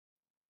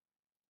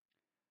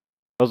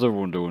How's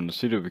everyone doing? The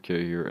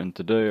CWK here, and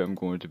today I'm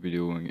going to be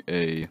doing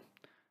a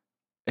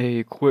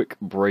quick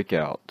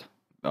breakout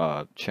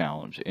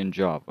challenge in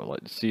Java,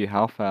 like to see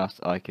how fast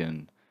I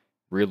can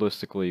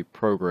realistically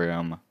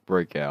program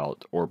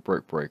breakout or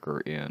brick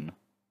breaker in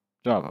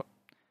Java.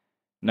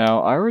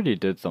 Now, I already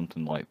did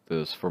something like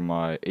this for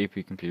my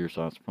AP Computer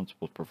Science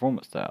Principles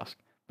performance task,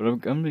 but I'm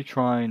going to be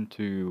trying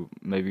to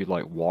maybe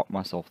like walk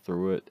myself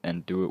through it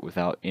and do it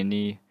without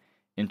any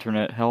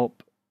internet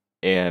help,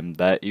 and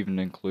that even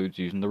includes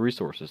using the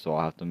resources, so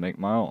I'll have to make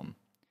my own.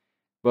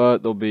 But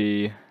they'll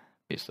be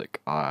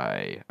basic,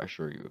 I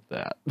assure you of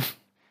that.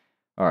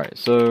 Alright,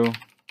 so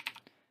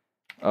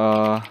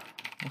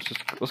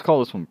let's call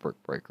this one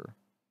Brick Breaker.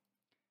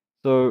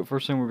 So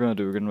first thing we're gonna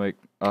do, we're gonna make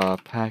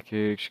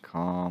package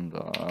com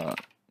dot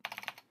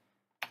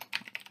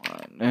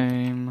my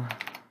name.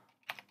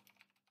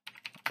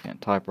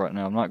 Can't type right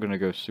now. I'm not gonna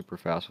go super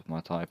fast with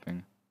my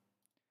typing.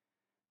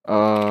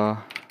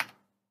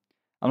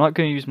 I'm not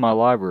gonna use my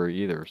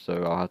library either,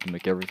 so I'll have to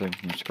make everything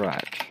from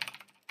scratch.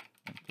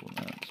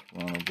 Implements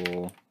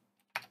runnable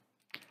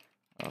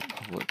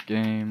public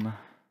game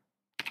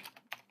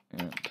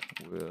int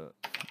width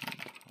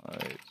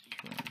height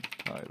string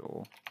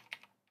title.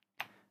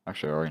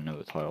 Actually, I already know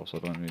the title, so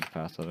I don't need to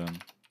pass that in.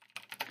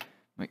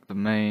 Make the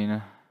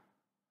main.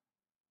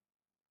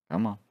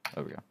 Come on.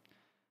 There we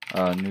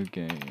go. New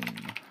game.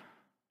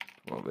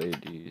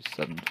 1280,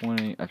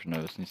 720. Actually,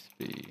 no, this needs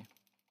to be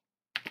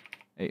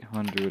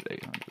 800,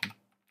 800.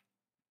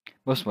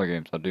 Most of my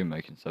games I do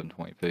make in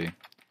 720p.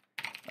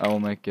 I will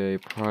make a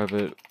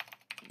private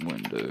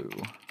window.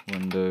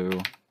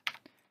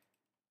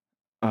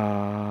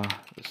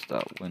 This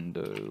dot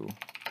window.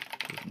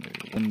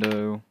 New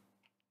window.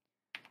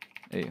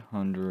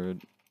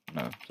 800.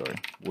 No, sorry.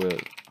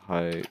 Width,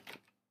 height,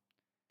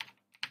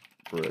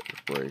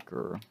 brick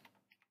breaker.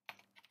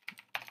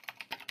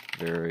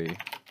 Very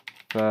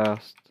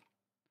fast.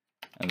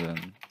 And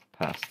then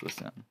pass this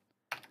in.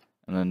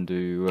 And then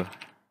do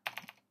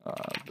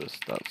this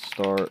dot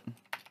start.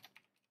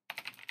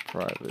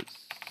 Private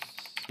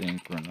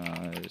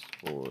synchronized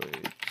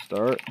void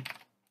start.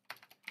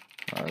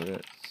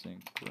 Private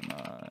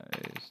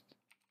synchronized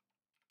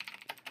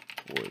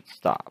void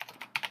stop.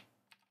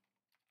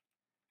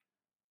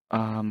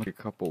 Make a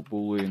couple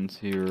booleans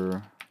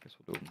here. I guess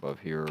we'll do them above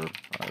here.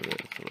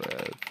 Private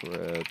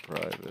thread,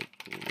 private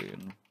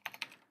boolean.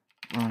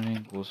 Running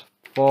equals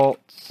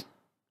false.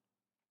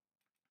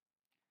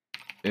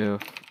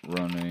 If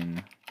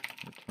running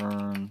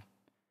return.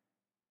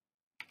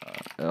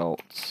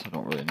 Else. I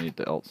don't really need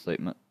the else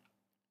statement.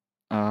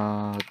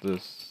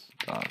 This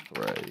dot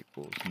thread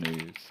equals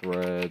new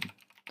thread.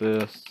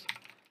 This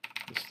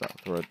dot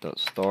thread dot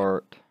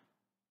start.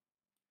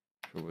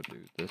 So we'll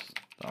do this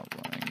dot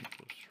running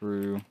equals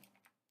true.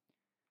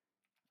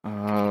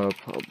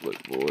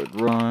 Public void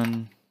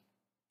run.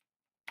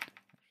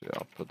 Actually,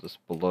 I'll put this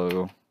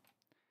below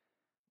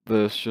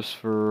this just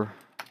for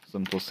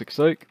simplicity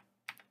sake.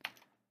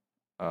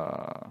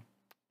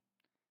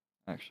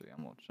 Actually,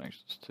 I'm gonna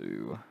change this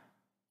to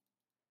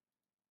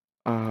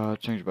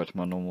change it back to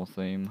my normal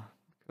theme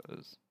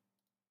because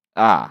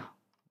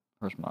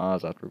hurts my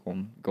eyes after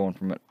going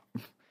from it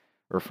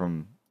or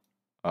from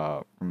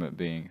it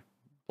being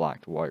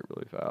black to white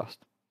really fast.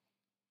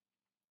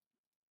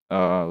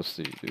 Let's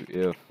see, do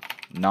if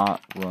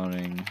not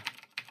running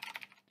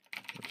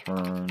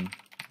return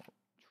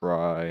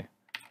try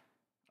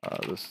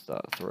this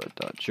dot thread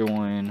dot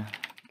join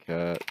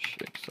catch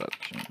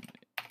exception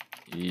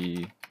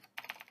e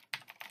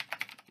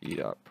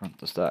dot print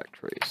the stack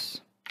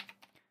trace.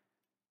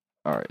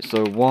 Alright,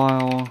 so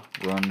while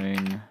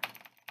running,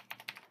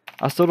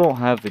 I still don't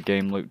have the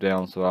game loop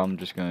down, so I'm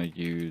just gonna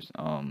use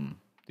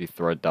the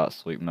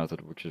thread.sleep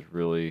method, which is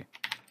really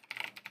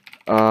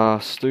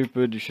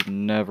stupid. You should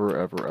never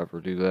ever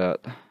do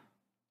that.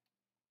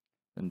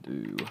 And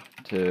do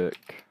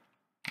tick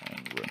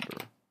and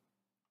render.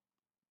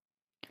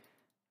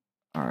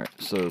 Alright,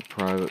 so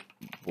private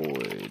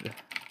void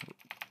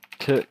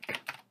tick,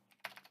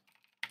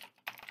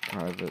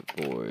 private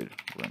void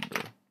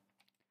render.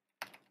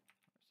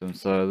 So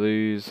inside of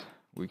these,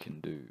 we can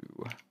do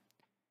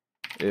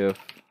if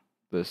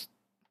this,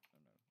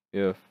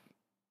 if,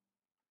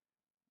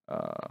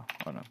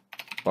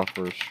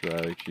 buffer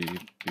strategy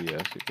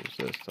bs equals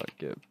this, I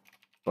get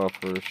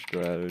buffer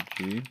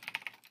strategy.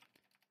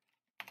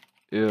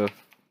 If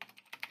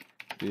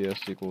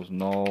bs equals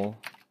null,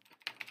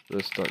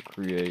 this dot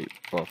create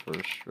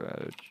buffer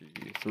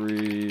strategy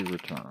 3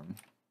 return.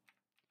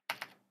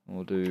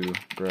 We'll do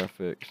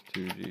graphics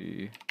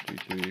 2D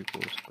g2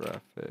 equals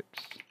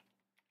graphics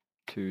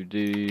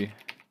 2D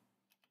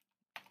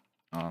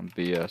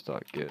bs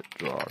dot get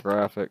draw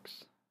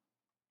graphics.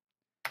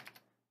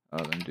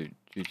 Then do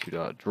g2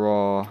 dot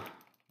draw.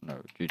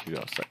 No, g2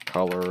 dot set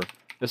color.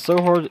 It's so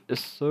hard.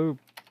 It's so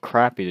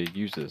crappy to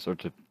use this or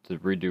to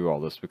redo all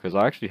this because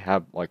I actually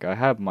have I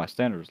have my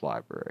standards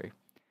library,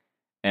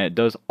 and it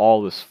does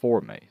all this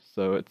for me.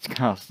 So it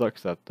kind of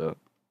sucks that to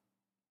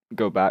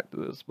go back to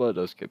this, but it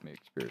does give me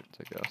experience,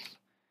 I guess.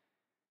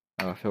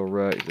 Fill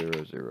right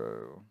 0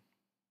 0.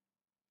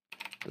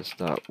 this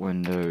dot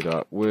window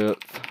dot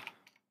width,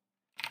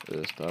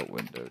 this dot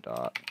window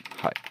dot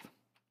height.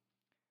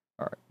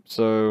 Alright,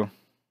 so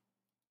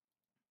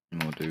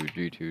we'll do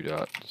g2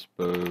 dot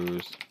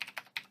dispose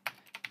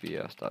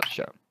bs dot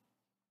show.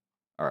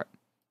 Alright,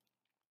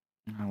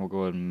 and we'll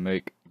go ahead and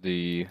make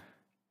the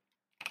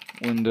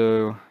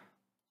window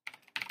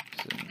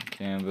in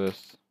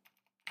canvas,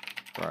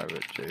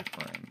 private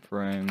jframe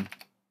frame,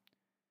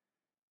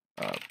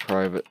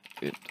 private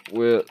int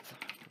width,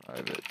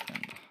 private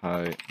int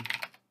height,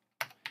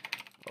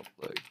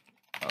 public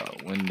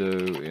window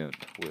int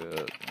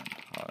width,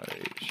 int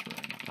height,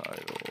 string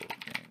title,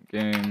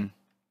 game.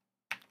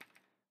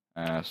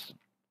 As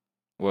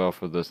well,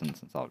 for this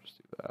instance, I'll just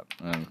do that,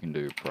 and then we can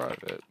do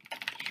private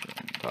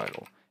string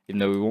title. Even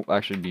though we won't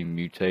actually be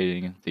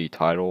mutating the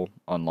title,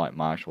 unlike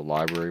my actual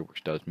library,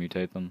 which does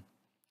mutate them.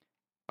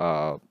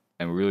 And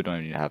we really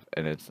don't need to have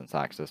an instance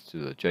access to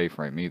the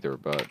JFrame either,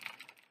 but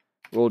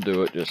we'll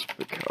do it just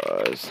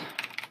because.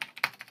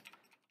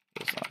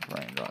 It's not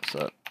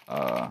frame.set.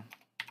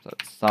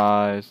 Set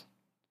size,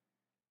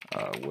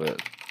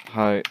 width,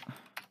 height,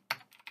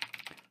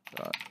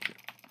 dot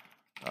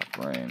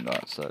frame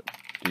dot set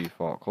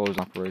default close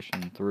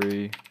operation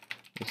 3.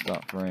 This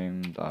dot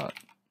frame dot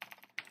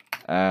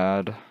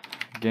add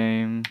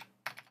game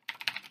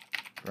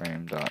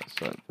frame dot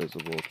set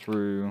visible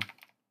true.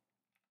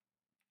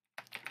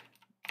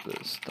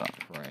 This dot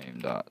frame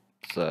dot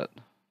set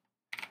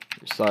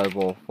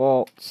recitable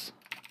false.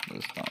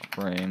 This dot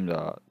frame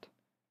dot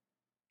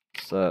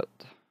set.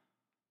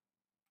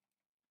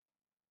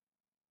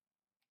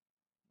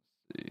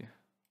 Let's see.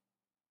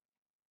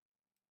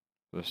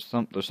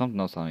 There's something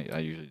else I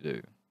usually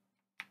do.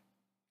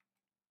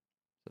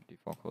 Set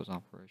default close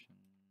operation.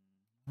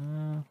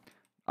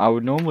 I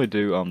would normally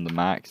do the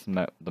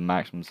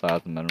maximum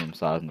size, the minimum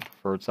size, and the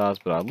preferred size,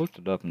 but I looked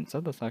it up and it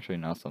said that's actually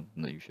not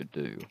something that you should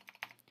do.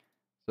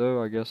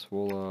 So I guess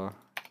we'll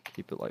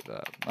keep it like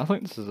that. I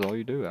think this is all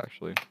you do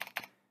actually.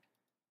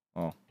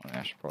 Well,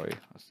 I should probably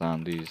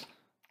assign these.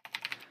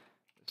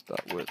 This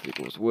dot width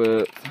equals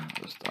width.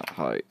 This dot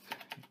height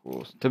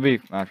equals. To be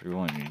actually, we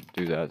won't even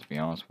do that, to be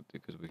honest with you,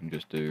 because we can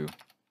just do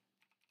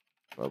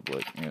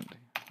public int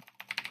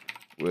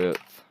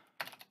width,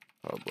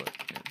 public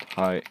int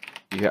height.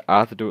 I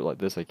have to do it like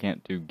this. I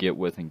can't do get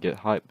width and get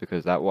height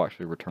because that will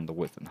actually return the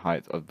width and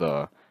height of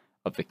the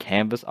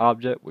canvas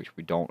object, which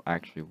we don't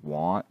actually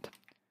want.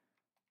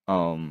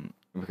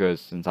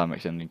 Because since I'm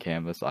extending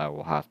canvas,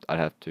 I'd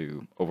have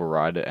to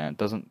override it, and it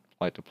doesn't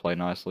like to play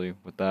nicely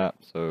with that.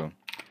 So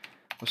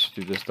let's just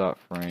do this dot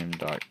frame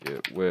dot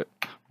get width.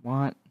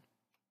 What?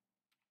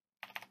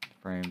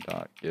 Frame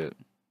dot get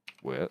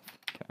width.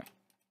 Okay.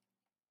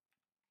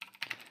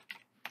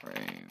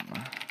 Frame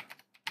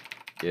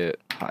get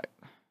height.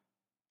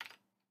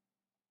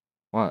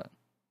 What?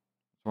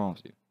 What's wrong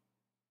with you?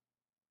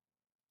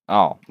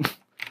 Oh.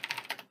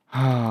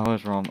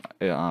 What's wrong?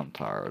 Yeah, I'm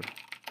tired.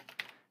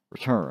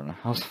 Return.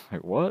 I was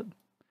like, what?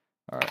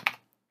 Alright.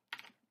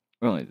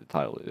 We don't need the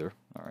title either.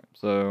 Alright,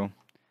 so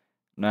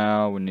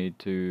now we need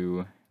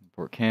to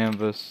import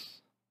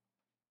canvas.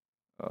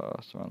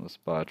 Surround this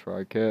by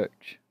try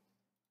catch.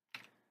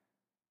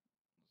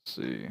 Let's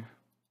see.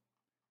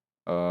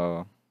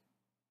 And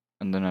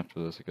then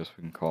after this, I guess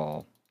we can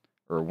call,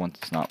 or once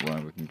it's not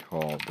running, we can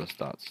call this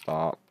dot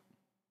stop.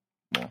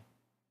 Well,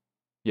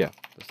 yeah,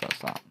 this dot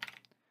stop.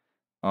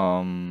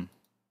 And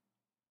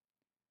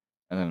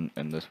then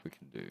in this we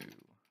can do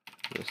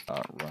this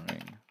dot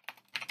running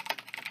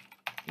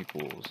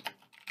equals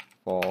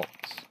false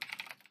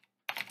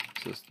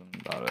system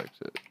dot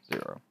exit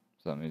 0.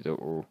 So that means it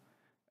will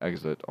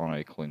exit on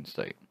a clean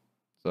state.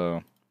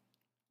 So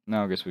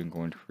now I guess we can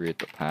go and create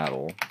the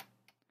paddle.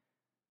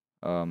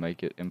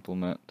 Make it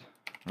implement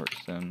or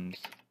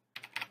extends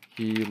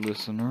key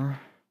listener.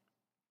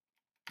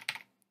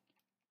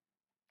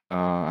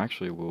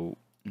 Actually, we'll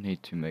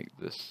need to make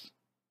this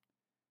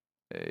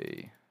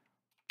a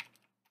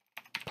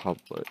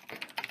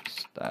public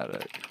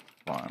static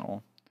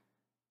final.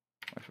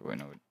 Actually, wait,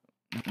 no,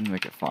 let me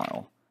make it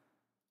final.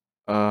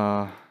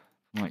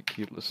 Like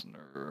key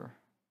listener.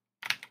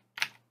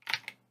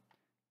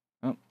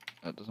 Oh,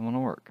 that doesn't want to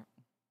work.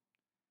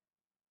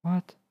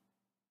 What?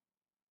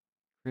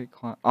 Create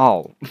client.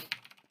 Oh,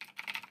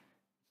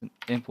 it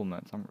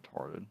implements. I'm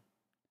retarded.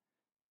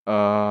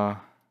 Let's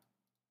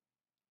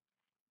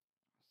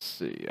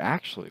see.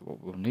 Actually,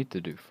 what we'll need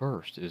to do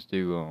first is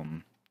do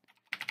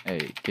a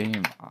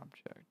game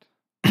object.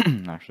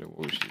 Actually,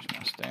 we'll just use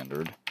my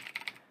standard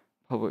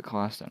public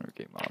class standard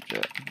game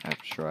object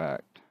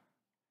abstract.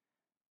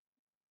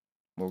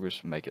 We'll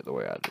just make it the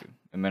way I do.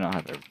 It may not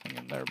have everything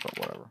in there, but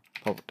whatever.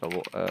 Public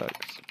double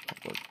x,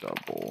 public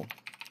double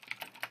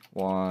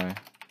y,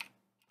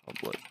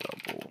 public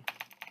double,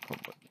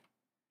 public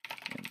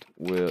int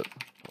width,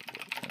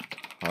 public int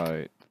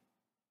height,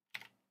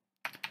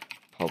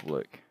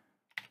 public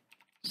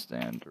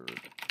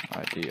standard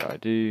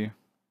ID.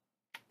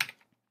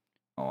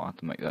 Oh, I'll have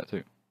to make that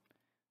too.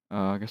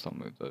 I guess I'll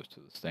move those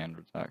to the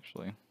standards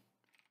actually.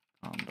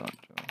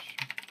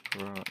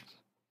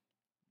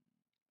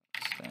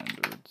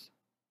 Standards.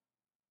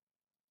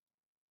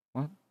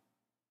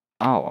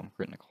 Oh, I'm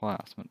creating a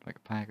class. I'm going to make a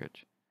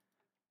package.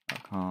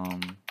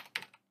 .com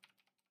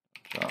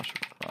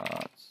Joshua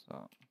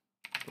Kratz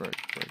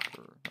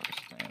breaker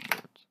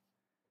standards.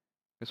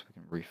 I guess we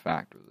can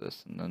refactor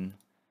this and then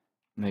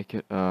make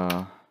it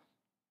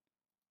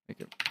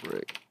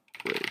brick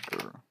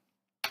breaker.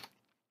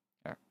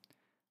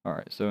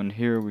 Alright, so in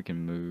here we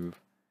can move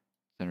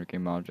standard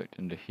game object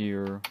into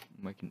here,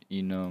 make an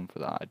enum for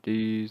the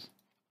IDs.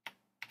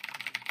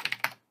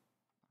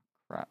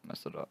 Crap,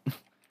 messed it up.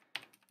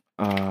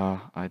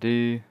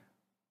 ID.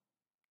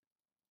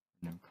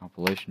 New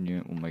compilation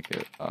unit, we'll make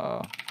it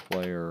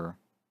player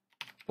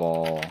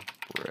ball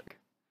brick.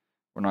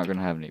 We're not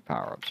gonna have any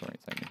power-ups or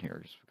anything in here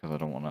just because I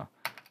don't wanna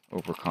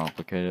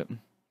overcomplicate it.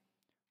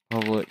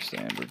 Public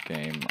standard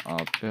game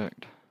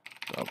object,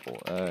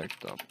 double X,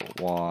 double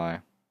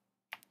Y.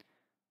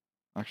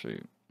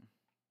 Actually,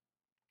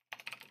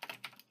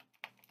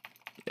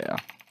 yeah.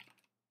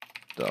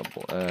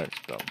 Double X,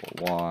 double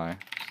Y,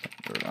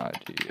 standard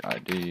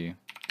ID.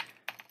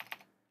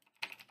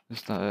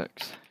 This dot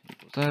X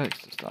equals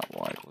X, this dot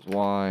Y equals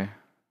Y.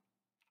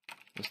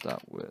 This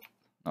dot width.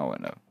 Oh wait,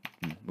 no.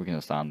 We can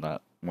assign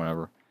that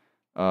whenever.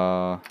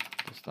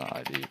 This dot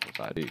ID equals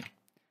ID.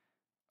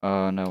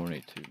 Now we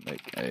need to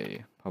make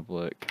a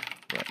public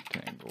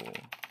rectangle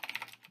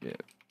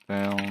get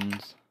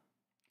bounds.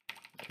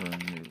 Return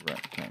new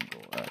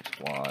rectangle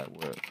XY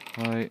width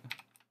height.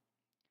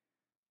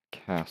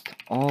 Cast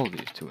all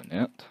these to an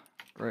int.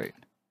 Great.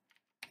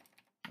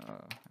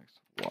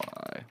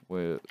 XY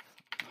width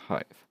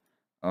height.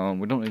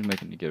 We don't need to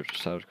make any getters or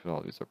setters because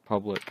all these are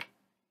public.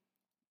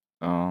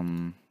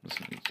 This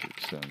needs to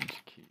extend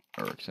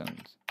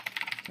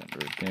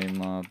standard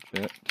game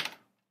object.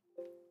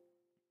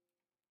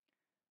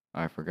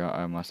 I forgot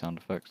I have my sound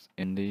effects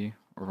in the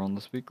or on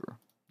the speaker.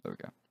 There we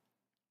go.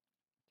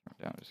 Turn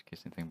it down just in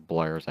case anything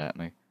blares at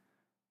me.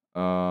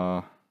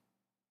 Oh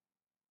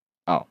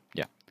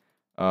yeah.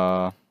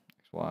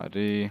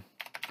 XYD.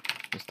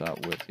 This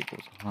dot width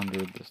equals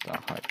 100. This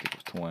dot height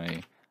equals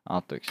 20. I'll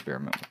have to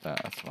experiment with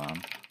that. That's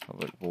fine.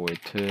 Public void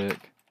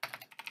tick.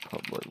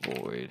 Public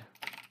void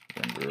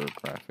render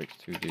graphics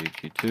 2D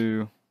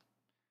G2.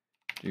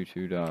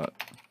 G2 dot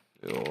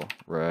fill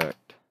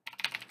rect.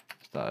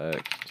 This dot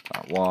X. This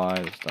dot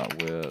Y. This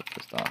dot width.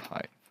 This dot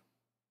height.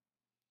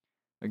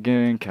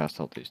 Again, cast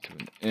all these to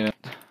an int.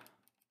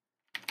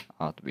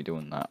 I'll have to be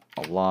doing that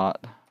a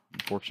lot,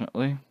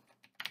 unfortunately.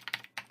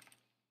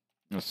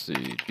 Let's see,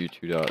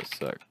 G2 dot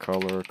set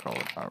color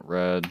dot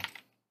red.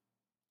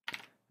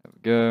 There we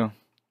go.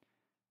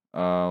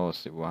 Let's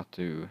see, we'll have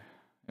to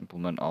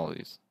implement all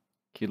these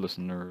key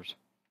listeners.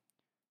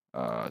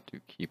 Do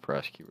key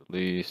press, key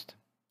released.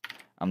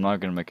 I'm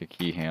not gonna make a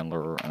key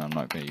handler, and I'm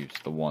not gonna use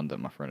the one that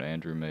my friend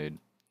Andrew made.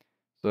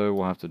 So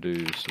we'll have to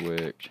do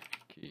switch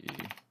key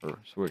or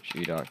switch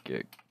e dot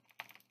get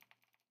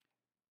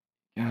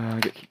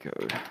key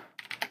code.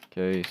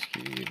 Case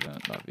key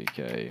event dot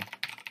vk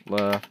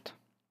left.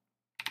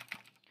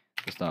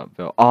 It's not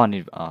I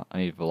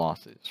need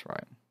velocities,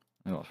 right?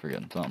 I was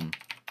forgetting something.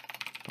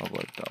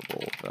 Public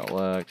double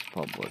vel x,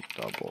 public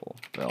double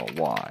vel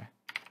y.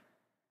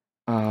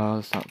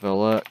 It's not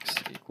vel x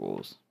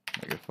equals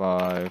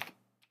 -5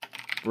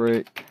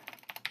 break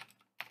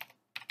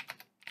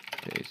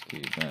case key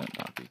event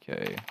dot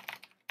vk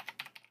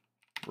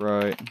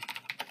right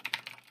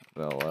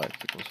vel x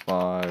equals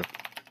 5.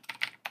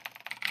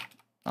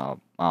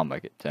 I'll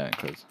make it 10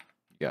 because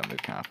you gotta move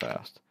kind of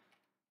fast.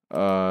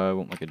 I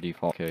won't make a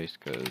default case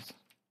because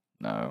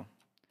no,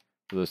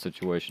 for this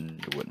situation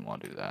you wouldn't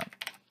want to do that.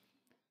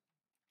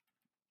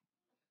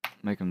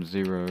 Make them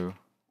 0.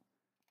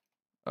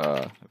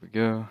 There we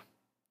go.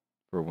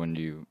 For when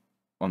you,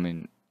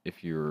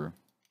 if you're,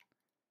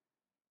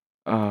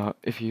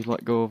 if you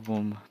let go of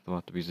them, they'll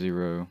have to be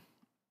 0,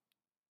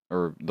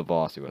 or the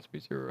velocity will have to be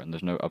 0, and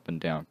there's no up and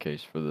down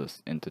case for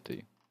this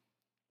entity.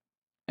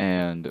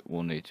 And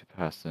we'll need to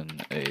pass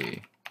in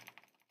a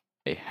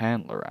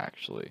handler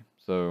actually.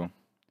 So,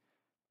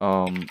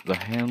 the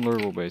handler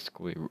will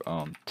basically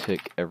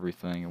tick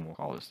everything, and we'll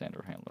call it a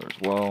standard handler as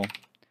well.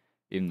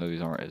 Even though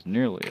these aren't as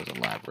nearly as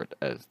elaborate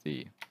as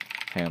the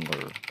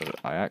handler that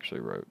I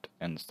actually wrote,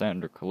 and the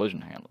standard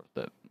collision handler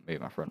that me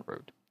and my friend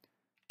wrote.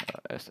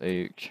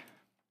 SH.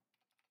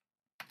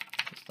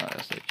 It's not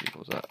SH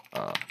equals that.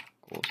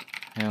 Equals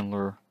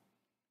handler.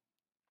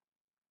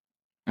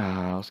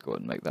 Let's go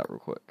ahead and make that real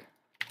quick.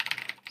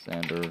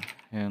 Standard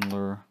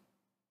handler.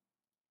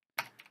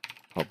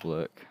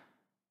 Public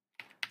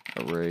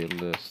array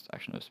list.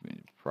 Actually, this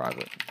means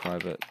private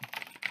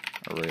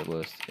array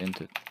list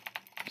into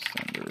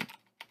standard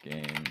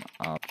game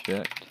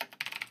object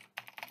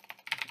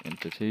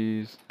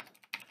entities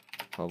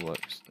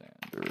public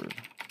standard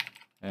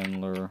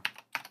handler.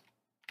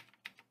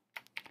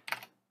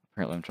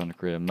 Apparently I'm trying to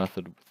create a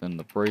method within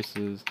the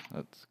braces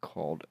that's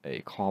called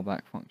a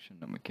callback function,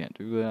 and we can't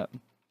do that.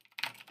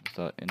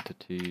 Dot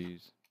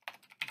entities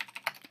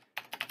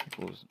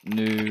equals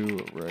new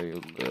array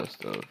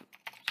list of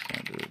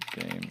standard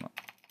game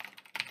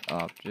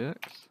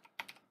objects.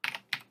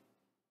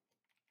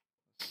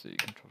 Let's see,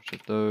 Control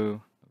Shift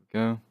O. There we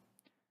go.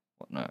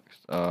 What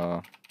next?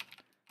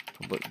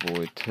 Public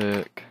void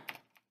tick.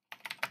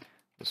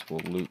 This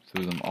will loop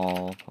through them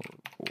all. Public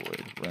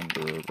void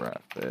render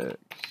graphics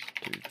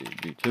to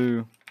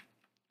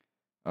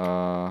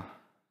db2.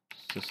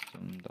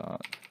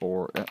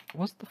 System.for.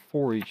 What's the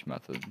for each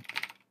method?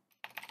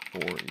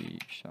 For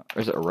each.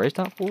 Is it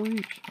arrays.for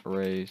each?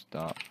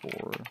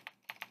 Arrays.for.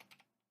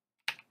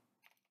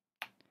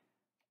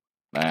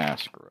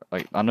 Screw it.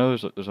 Like, I know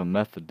there's a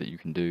method that you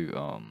can do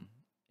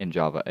in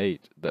Java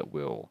 8 that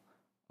will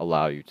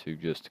allow you to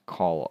just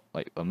call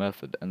like a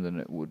method and then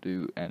it will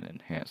do an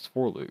enhanced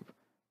for loop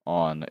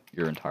on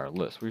your entire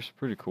list, which is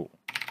pretty cool.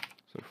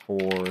 So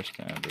for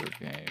standard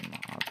game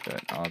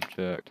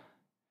object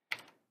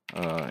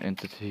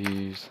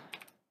entities,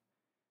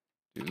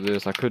 do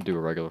this. I could do a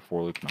regular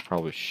for loop and I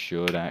probably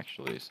should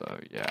actually, so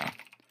yeah.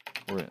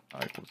 For it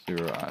I equals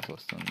 0, I is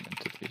less than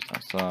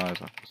entities.size,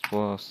 I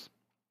plus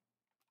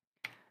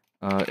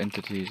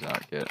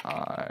entities.get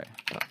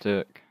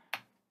I.tick.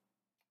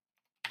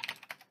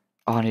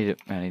 Oh, I need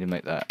to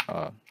make that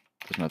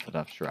this method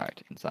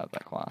abstract inside of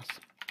that class.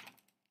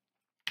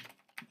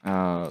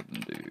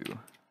 Do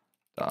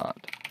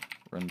dot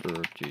render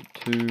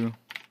g2.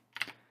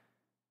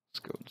 Let's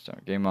go to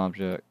start game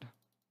object.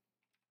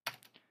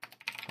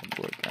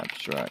 Public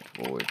abstract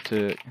void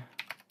tick.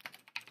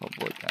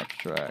 Public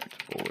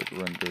abstract void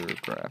render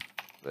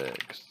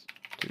graphics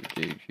to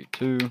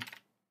dg2.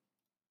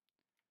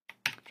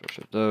 Control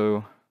Shift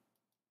O.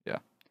 Yeah.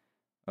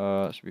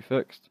 That should be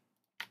fixed.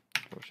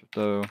 Control Shift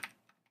O.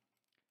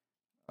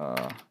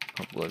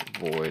 Public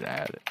void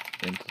add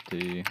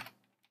entity.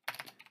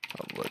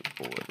 Public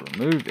void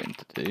remove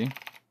entity.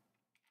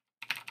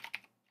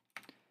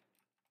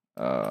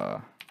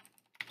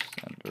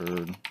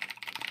 Standard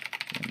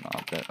game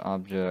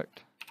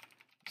object.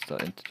 So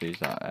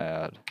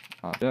entities.add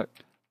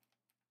object.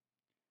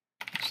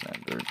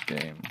 Standard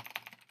game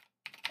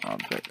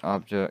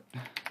object.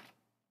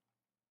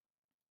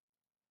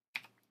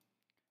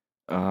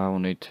 We'll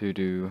need to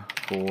do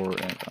for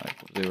and I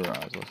equals 0,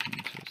 I is less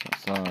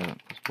than size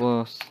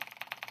plus.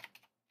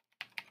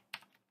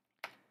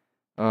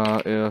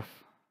 If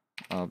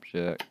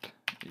object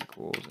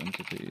equals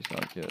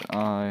entities.get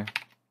I,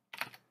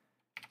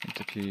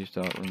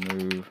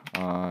 entities.remove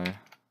I,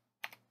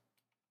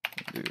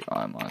 do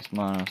I minus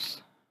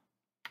minus.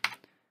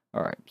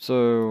 Alright,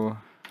 so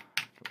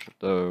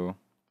there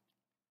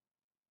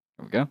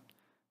we go.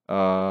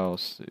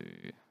 Let's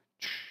see.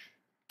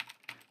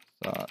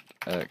 Dot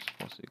x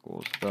plus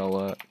equals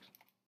vel x.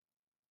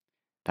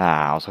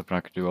 I was hoping I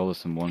could do all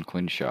this in one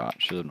clean shot.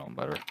 Should have known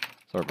better.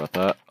 Sorry about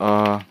that.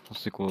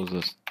 Plus equals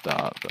this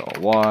dot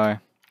vel y.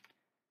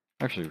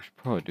 Actually, we should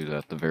probably do that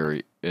at the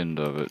very end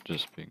of it,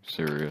 just being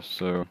serious.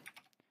 So,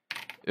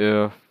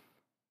 if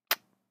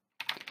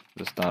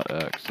this dot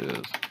x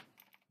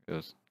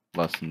is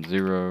less than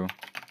 0,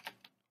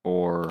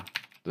 or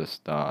this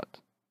dot,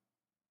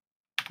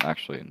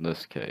 actually in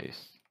this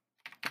case,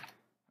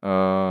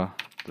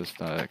 this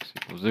dot x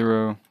equals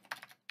 0,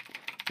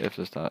 if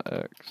this dot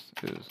x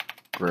is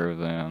greater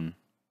than,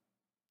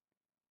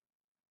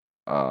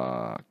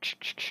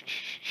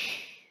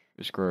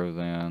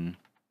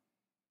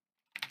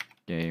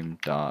 game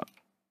dot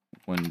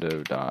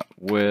window dot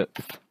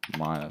width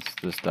minus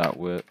this dot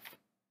width,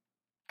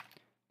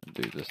 and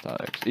do this dot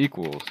x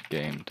equals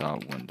game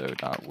dot window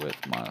dot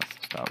width minus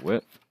this dot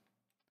width.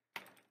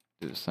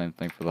 Do the same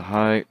thing for the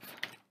height.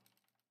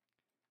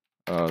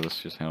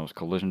 This just handles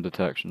collision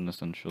detection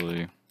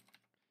essentially.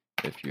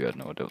 If you had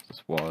no idea what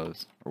this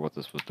was or what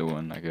this was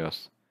doing, I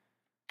guess.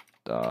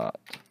 Dot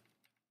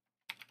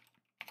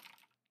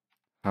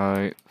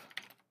height.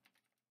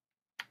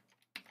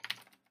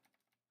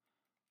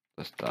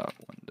 This dot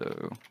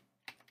window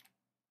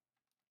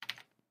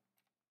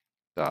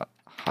dot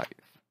height.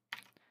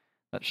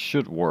 That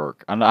should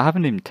work. And I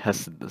haven't even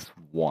tested this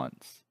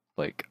once.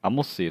 Like, I'm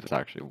gonna see if this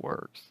actually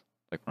works.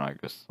 Like when I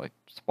just like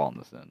spawn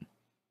this in.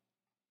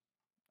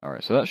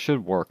 Alright, so that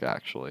should work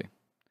actually.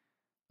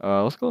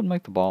 Let's go ahead and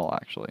make the ball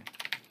actually.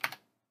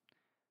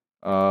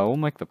 We'll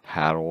make the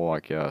paddle, I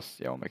guess.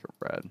 Yeah, we'll make it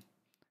red.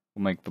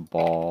 We'll make the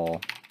ball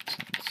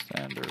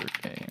standard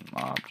game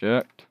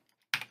object.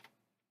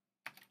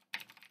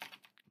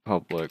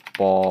 Public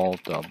ball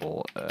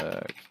double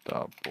x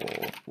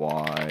double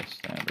y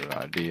standard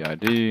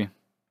ID.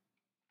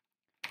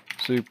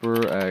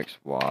 Super x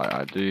y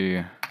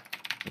ID.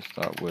 This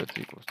dot width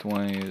equals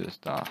 20. This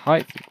dot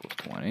height equals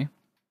 20.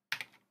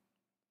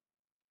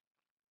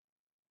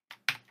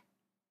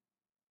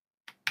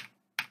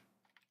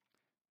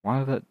 Why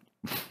did that?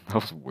 That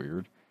was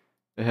weird.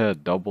 It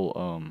had double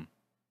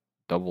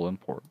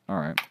import. All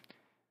right.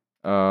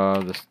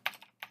 This.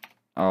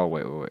 Oh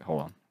wait,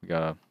 hold on. We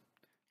gotta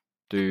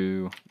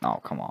do. Oh,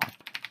 come on.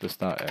 This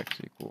dot x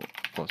equals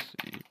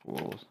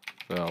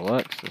vel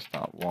x. This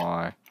dot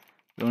y.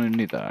 We don't even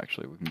need that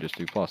actually. We can just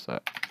do plus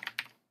that.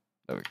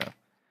 There we go.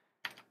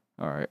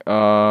 All right.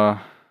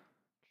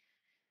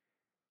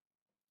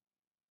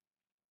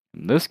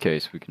 In this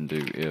case, we can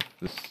do if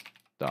this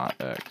dot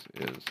x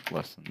is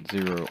less than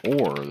 0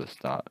 or this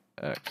dot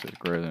x is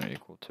greater than or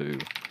equal to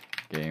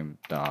game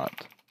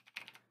dot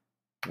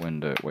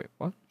window. Wait,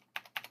 what?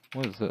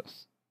 What is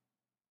this?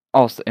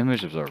 Oh, it's the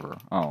image observer.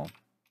 Oh,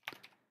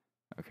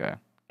 okay.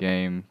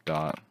 Game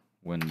dot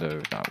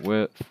window dot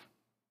width.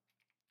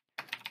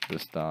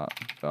 This dot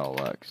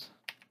valx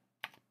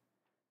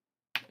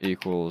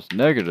equals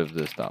negative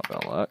this dot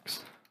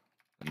valx,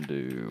 and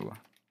do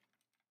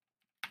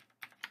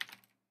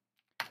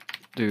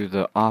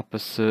the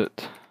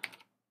opposite.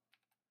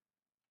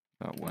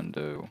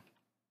 Window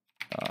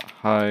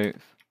height.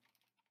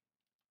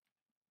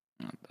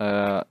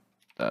 That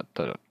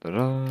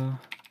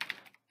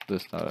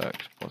this dot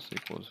x plus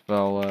equals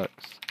valx.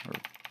 Or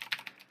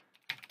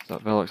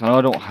dot valx. I know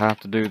I don't have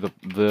to do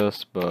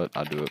this, but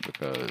I do it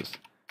because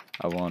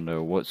I want to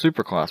know what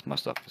superclass my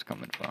stuff is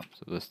coming from.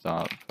 So this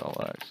dot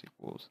valx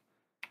equals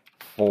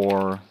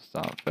 4. This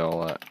dot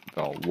val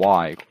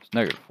y equals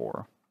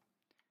 -4.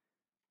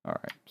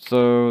 Alright,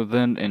 so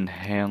then in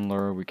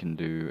handler we can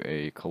do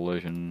a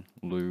collision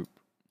loop,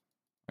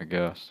 I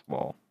guess.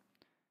 Well,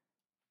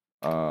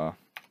 we'll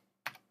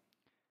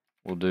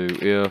do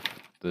if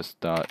this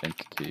dot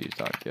entities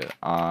dot get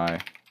I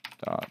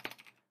dot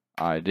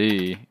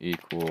ID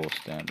equals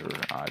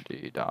standard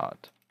ID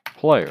dot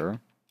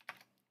player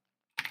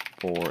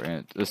for,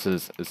 and this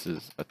is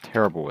a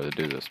terrible way to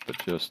do this, but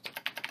just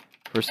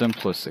for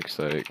simplistic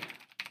sake,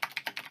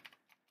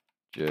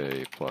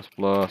 J++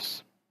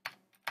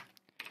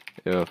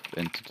 if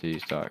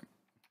entities dot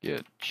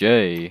get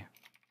J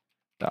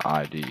dot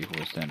ID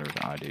equals standard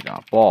ID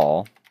dot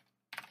ball,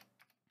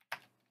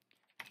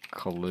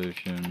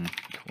 collision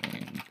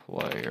between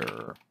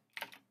player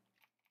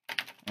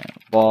and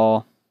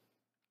ball,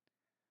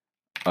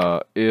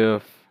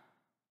 if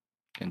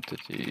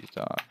entities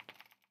dot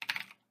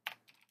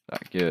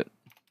get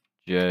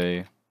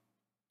J,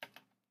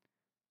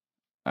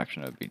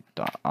 actually it would be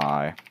dot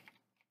I,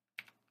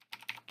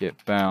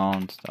 get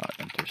bounds dot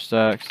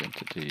intersects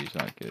entities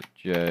dot get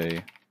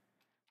J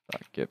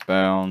dot get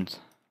bounds,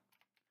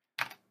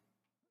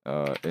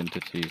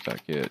 entities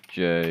dot get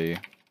J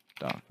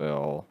dot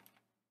val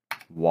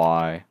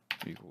y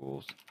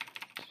equals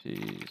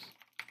entities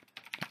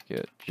dot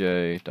get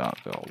J dot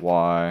val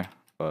y,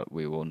 but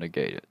we will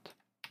negate it.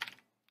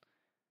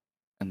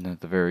 And then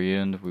at the very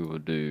end we will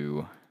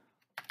do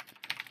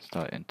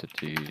dot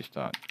entities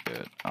dot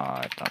get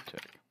I dot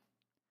tick.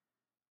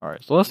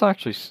 Alright, so let's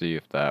actually see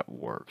if that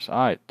works.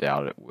 I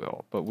doubt it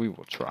will, but we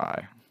will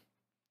try.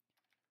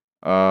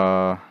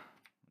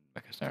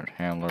 Make a standard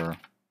handler,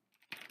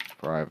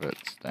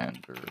 private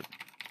standard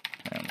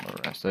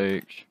handler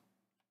sh.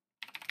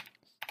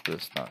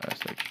 This dot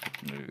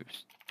sh new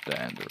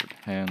standard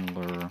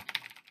handler.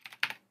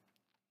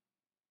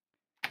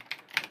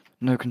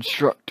 No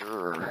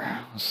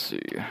constructor. Let's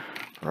see.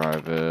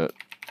 Private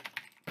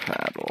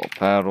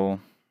paddle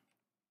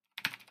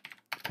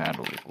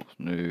equals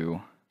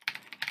new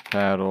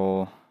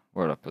paddle.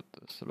 Where did I put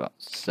this? About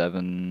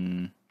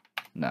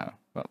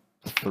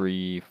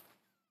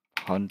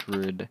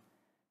 300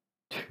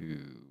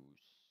 to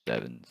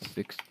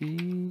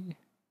 760.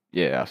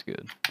 Yeah, that's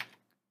good.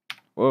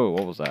 Whoa,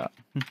 what was that?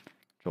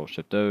 Control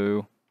Shift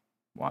O.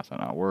 Why is that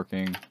not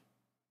working?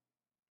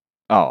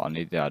 Oh, I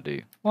need the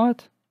ID.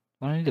 What?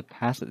 Why do I need to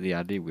pass it the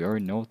ID? We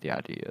already know what the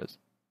ID is.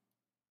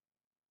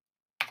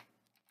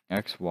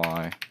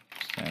 XY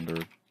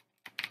standard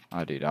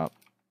ID dot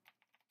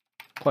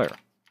player.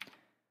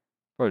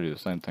 Probably do the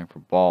same thing for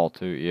ball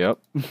too. Yep.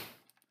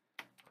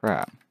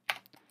 Crap.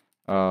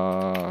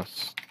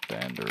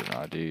 Standard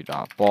ID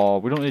dot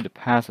ball. We don't need to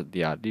pass it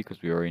the ID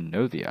because we already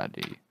know the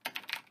ID.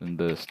 Then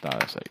this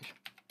dot sh.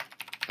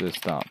 This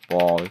dot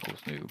ball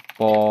equals new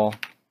ball.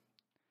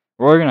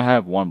 We're gonna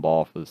have one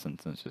ball for this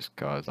instance just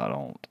because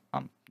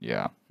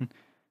yeah.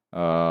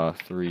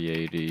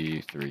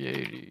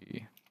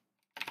 380.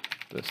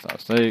 This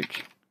dot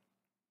sh.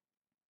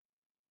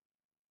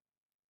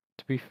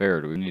 To be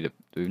fair, do we need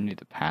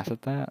to pass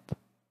it that?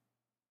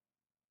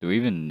 Do we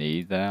even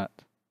need that?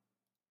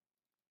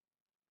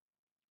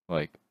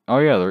 Like, oh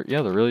yeah,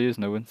 there really is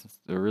no instance.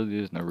 There really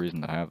is no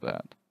reason to have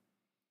that.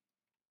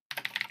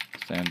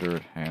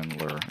 Standard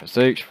handler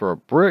sh. For a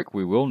brick,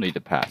 we will need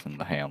to pass in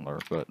the handler,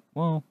 but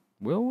well,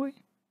 will we?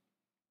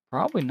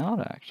 Probably not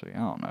actually. I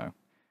don't know.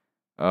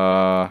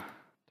 To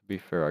be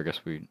fair, I guess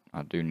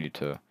I do need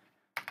to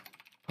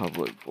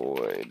public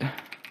void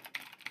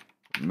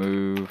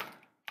remove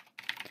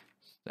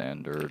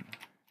standard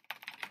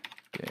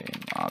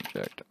game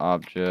object.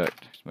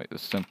 Just make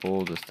this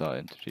simple. This dot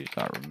entities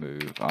dot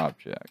remove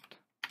object.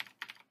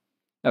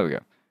 There we go.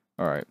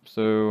 All right.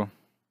 So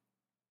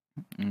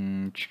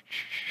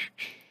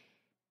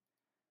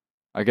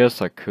I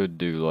guess I could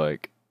do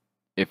like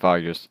if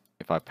I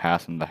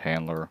pass in the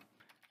handler,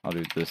 I'll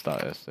do this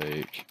dot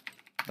sh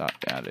dot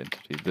add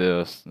entity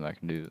this, and I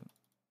can do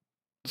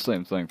the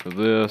same thing for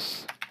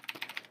this.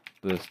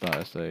 This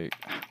dot sh.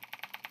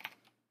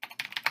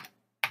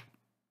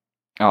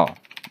 Oh,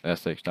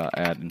 sh dot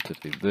add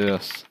entity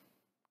this.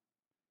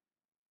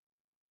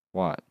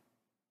 What?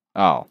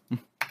 Oh,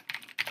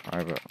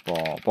 private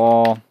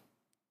ball,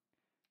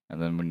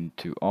 and then we need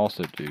to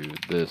also do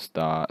this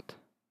dot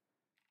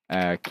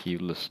add key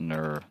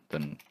listener,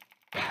 then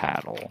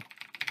paddle. To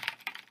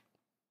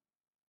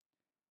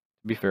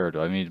be fair,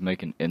 do I need to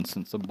make an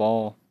instance of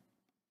ball?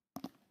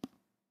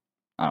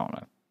 I don't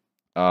know.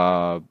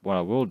 What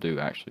I will do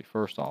actually,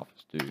 first off,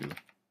 is do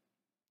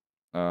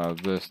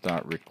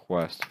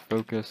this.request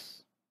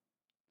focus,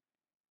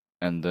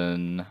 and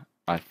then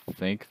I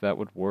think that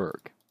would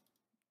work.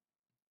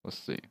 Let's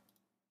see.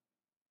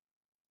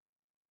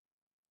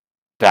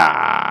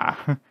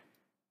 Ah!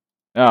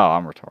 Oh,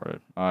 I'm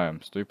retarded. I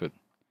am stupid.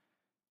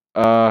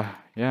 Yeah,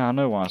 I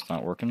know why it's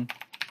not working.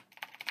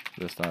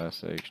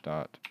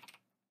 This.sh.tick,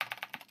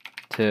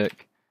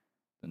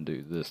 then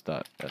do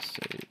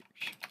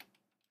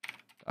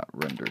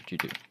this.sh.render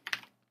g2.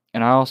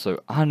 And I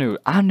knew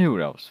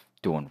what I was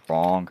doing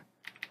wrong.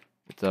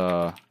 It's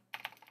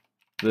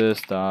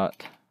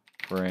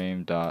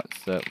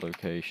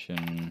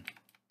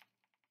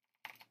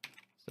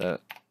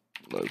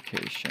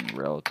this.frame.setLocation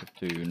relative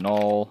to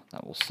null.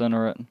 That will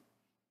center it.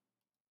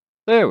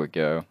 There we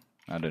go.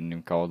 I didn't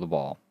even call the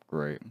ball.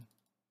 Great.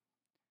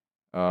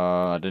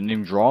 I didn't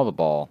even draw the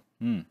ball.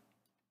 I'm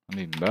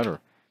even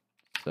better.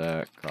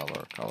 Set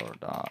color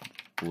dot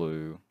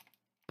blue.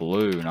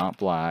 Blue, not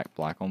black.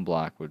 Black on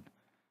black would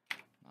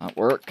not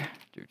work.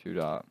 Do 2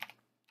 dot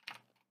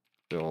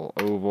fill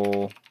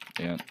oval,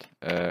 int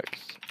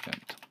x,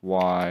 int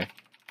y,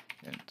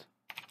 int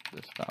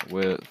this dot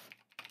width,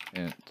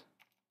 int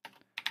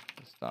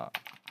this dot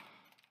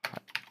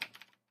height.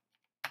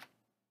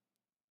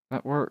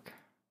 That work?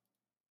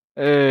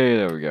 Hey,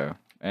 there we go.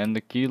 And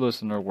the key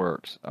listener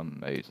works.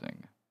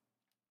 Amazing.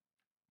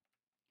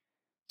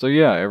 So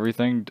yeah,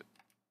 everything.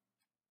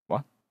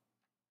 What?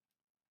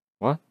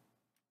 What?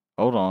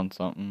 Hold on,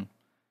 something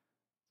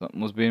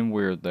was being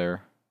weird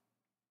there.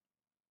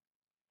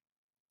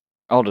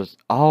 Because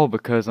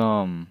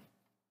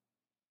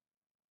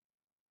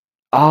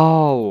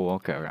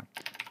okay.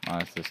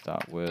 Minus this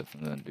dot width,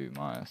 and then do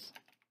minus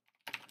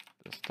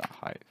this dot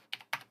height.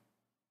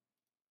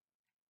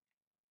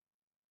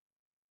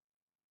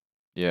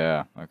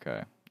 Yeah,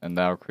 okay. And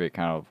that'll create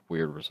kind of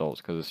weird results,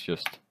 because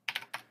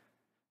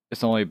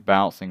it's only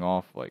bouncing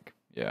off, like,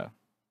 yeah.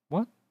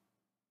 What?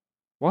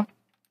 What?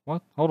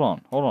 What? Hold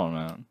on,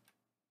 man.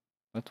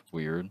 That's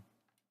weird.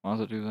 Why does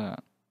it do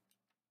that?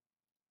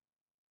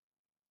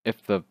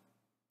 If the...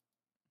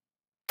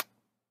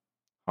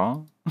 Huh?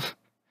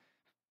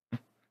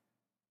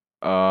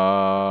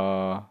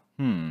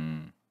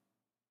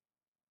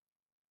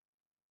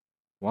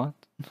 What?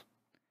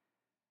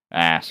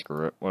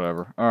 Screw it.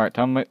 Whatever. Alright,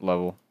 time to make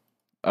level.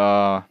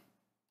 We'll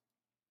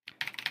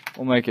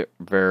make it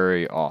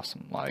very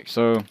awesome. Like,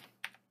 so,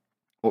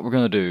 what we're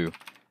gonna do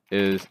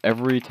is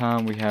every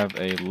time we have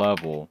a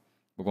level,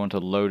 we're going to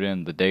load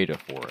in the data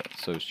for it.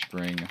 So,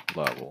 string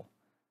level.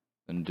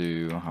 Then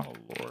do, oh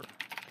lord,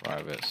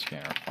 private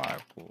scanner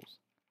 5 equals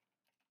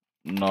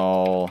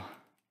null.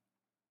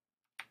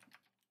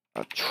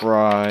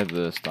 Try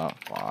this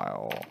dot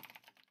file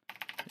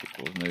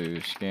equals new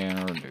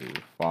scanner, new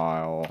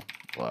file,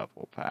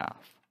 level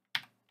path.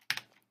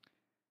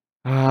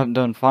 I haven't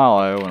done file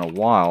IO in a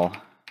while.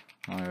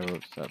 IO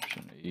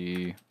exception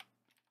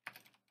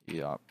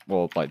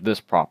well, like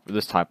this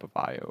type of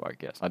IO, I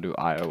guess. I do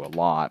IO a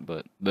lot,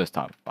 but this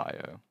type of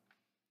IO.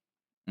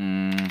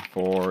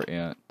 For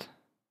int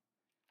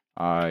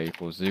I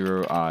equals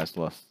 0, I is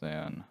less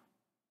than.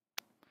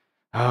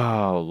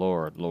 Oh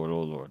lord.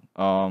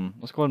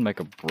 Let's go ahead and make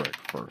a brick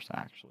first,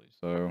 actually.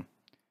 So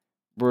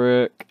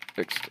brick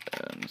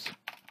extends.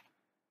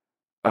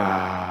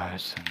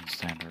 It's in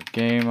standard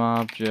game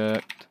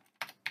object.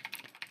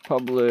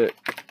 Public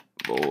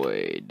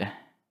void.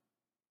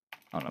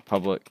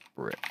 Public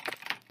brick.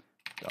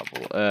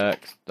 Double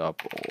x,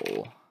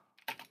 double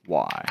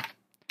y.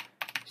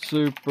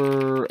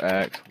 Super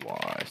x,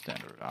 y,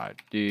 standard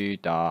ID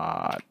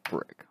dot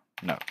brick.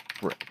 No,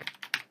 brick.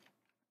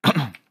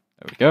 There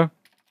we go.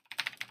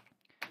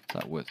 So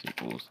that width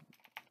equals,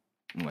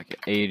 we'll make it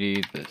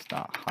 80. This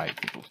dot height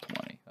equals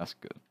 20. That's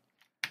good.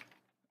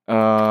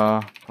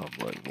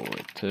 Public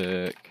void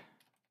tick.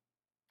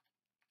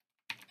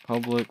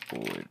 Public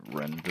void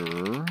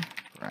render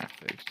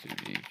graphics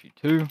 2D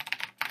G2.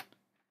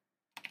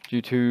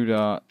 G2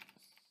 dot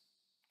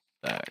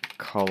that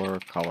color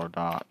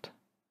dot.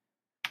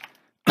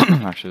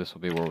 Actually, this will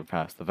be where we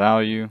pass the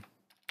value.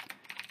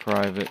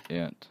 Private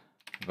int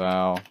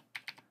val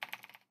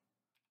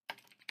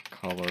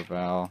color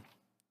val.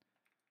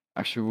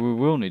 Actually, we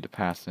will need to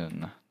pass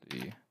in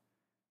the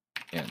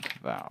int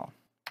val.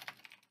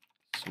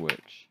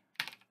 Switch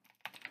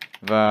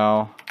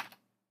val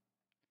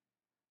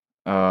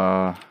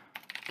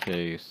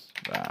case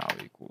val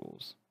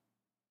equals,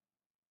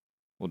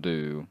 we'll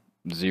do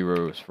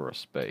zeros for a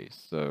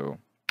space, so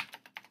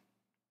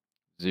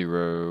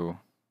 0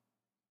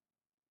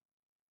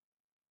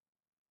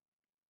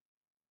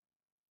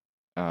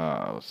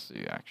 let's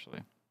see,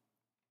 actually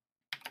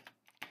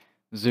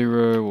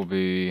 0 will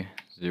be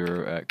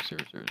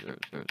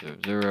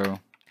 0x000000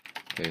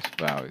 case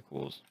val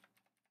equals,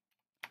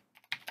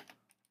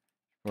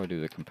 probably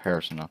do the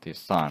comparison, not the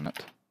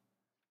assignment.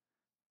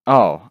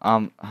 Oh,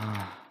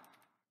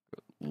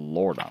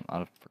 Lord,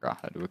 I forgot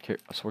how to do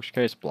a switch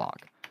case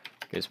block.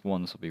 Case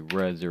 1, this will be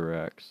red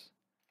 0x,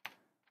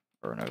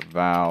 or no,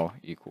 val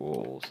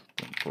equals,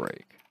 then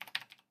break.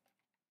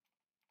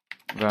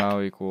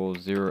 Val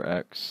equals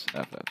 0x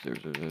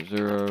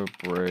ff0000,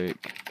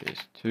 break.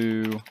 Case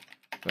 2,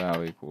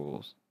 val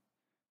equals,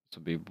 this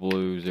will be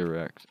blue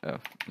 0x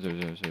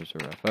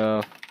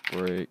f0000ff,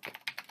 break.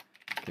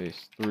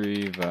 Case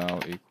 3, val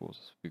equals,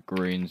 this will be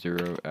green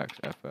 0x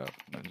ff,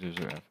 no,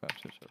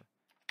 00ff00.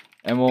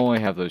 And we'll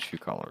only have those two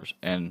colors.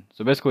 And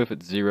so basically if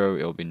it's 0,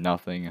 it'll be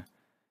nothing.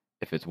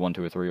 If it's 1,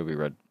 2, or 3, it'll be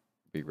red,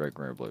 green,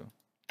 or blue.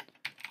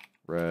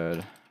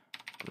 Red,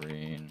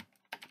 green,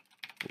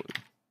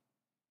 blue.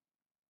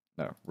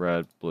 No,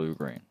 red, blue,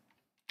 green.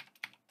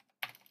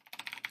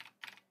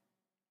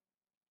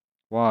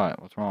 Why?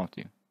 What's wrong with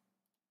you?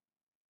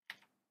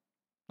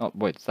 Oh,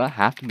 wait, does that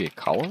have to be a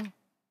color?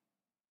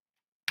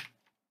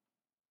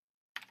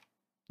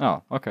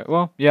 Oh, okay.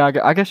 Well, yeah,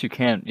 I guess you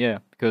can, yeah,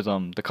 because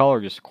the color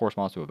just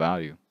corresponds to a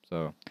value.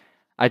 So,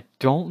 I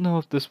don't know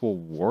if this will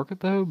work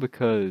though,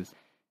 because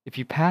if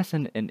you pass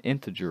in an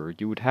integer,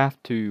 you would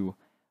have to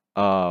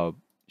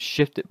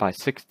shift it by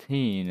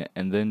 16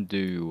 and then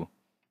do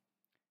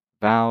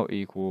val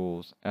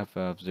equals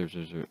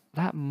ff0000.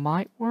 That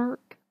might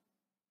work.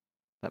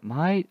 That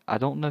might. I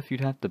don't know if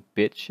you'd have to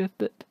bit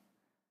shift it.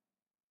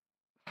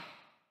 I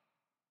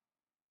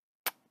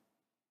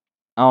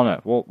don't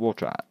know. We'll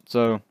try it.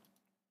 So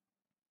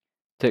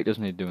tick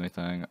doesn't need to do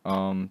anything.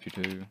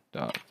 Q2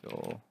 dot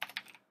fill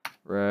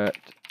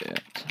rect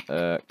int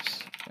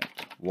x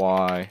int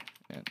y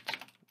int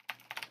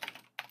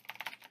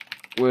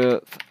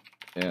width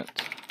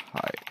int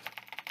height.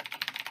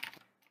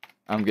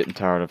 I'm getting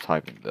tired of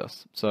typing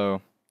this.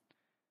 So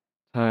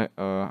I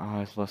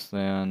is less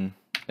than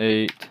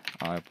 8,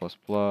 I plus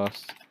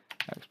plus,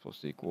 x plus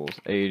equals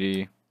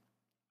 80.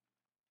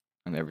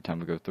 And every time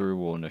we go through,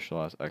 we'll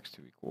initialize x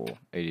to equal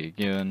 80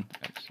 again,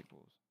 x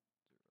equals,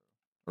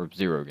 or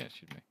 0 again,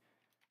 excuse me.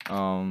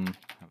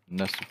 Have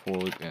nested for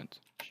loop int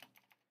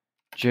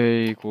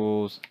j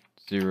equals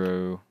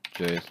 0,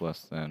 j is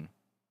less than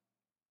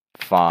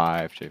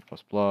 5, j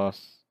plus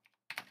plus.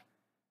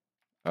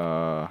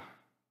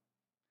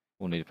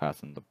 We'll need to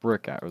pass in the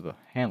brick or the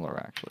handler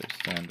actually.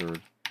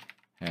 Standard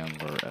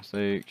handler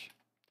sh.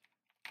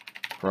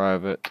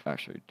 Private.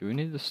 Actually, do we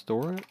need to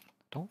store it?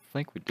 Don't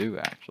think we do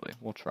actually.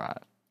 We'll try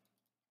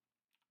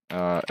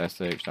it.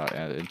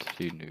 Sh.add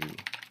entity new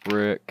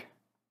brick.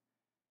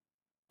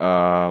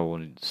 We'll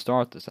need to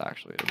start this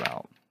actually at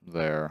about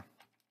there.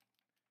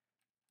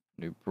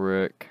 New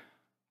brick.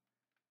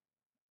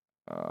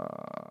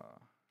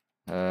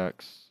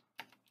 X,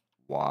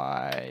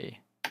 Y.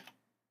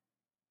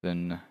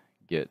 Then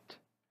get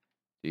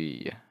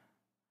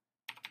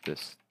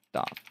this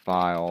dot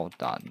file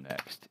dot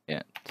next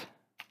int.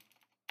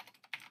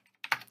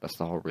 That's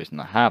the whole reason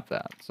I have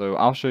that. So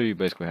I'll show you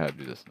basically how to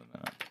do this in a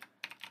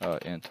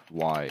minute. Int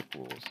y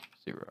equals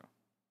 0.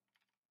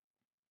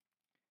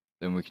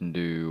 Then we can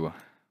do,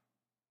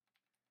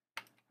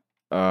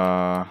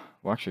 well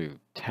actually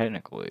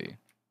technically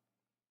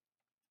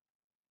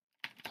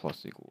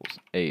plus equals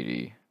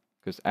 80,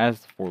 because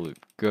as the for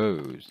loop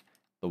goes,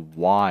 the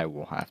y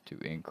will have to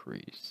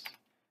increase.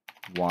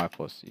 Y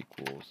plus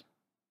equals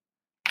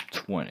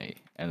 20,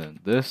 and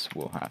then this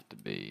will have to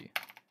be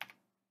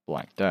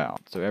blanked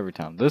out. So every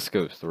time this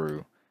goes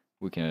through,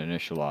 we can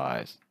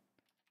initialize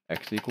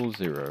x equals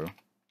 0,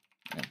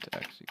 int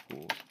x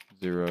equals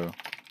 0,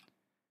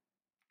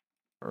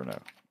 or no,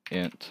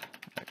 int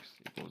x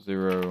equals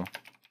 0,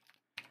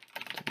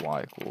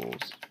 y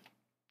equals,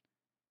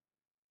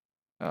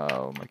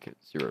 we'll make it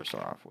 0 to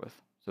start off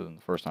with. So then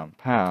the first time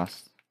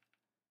passed,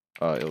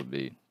 it would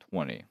be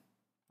 20.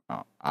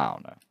 I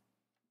don't know.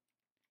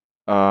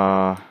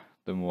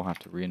 Then we'll have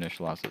to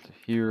reinitialize it to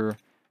here.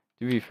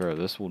 To be fair,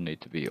 this will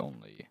need to be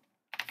only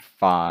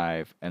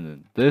 5, and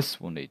then this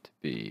will need to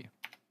be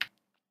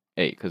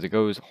 8, because it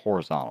goes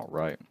horizontal,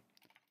 right?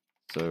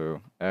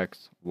 So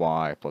x,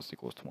 y plus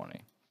equals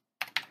 20.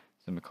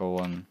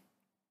 Semicolon.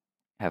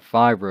 Have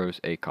 5 rows,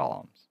 8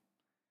 columns.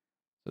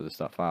 So this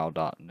dot file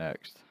dot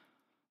next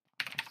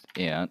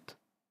int.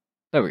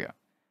 There we go.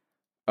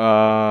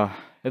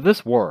 If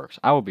this works,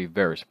 I will be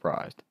very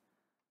surprised.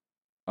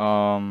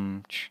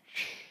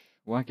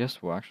 Well, I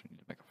guess we'll actually need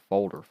to make a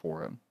folder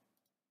for it.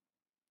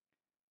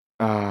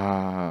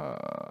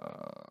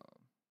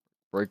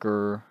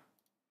 Breaker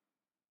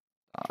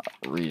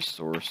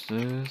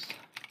resources.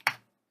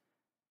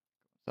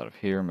 Out of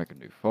here, make a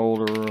new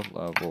folder,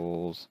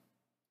 levels,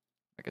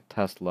 make a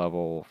test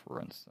level,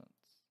 for instance.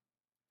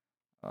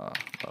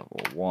 Level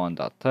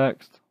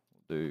 1.text.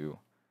 We'll do,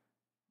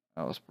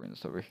 let's bring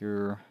this over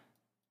here.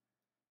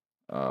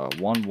 1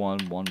 1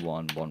 1 1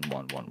 1 1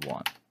 1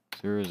 1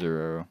 0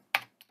 0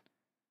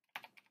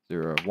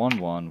 0 1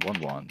 1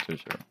 1 1 0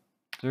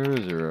 0 0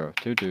 0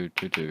 2 2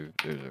 2 2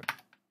 0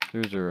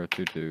 0 0 0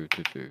 2 2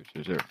 2 2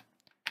 0 0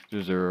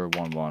 0 0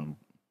 1 1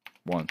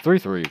 1 3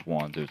 3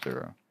 1 0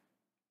 0,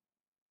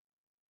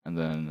 and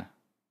then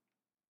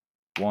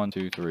 1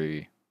 2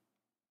 3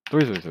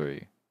 3 3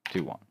 3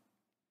 2 1.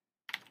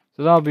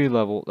 So that'll be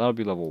level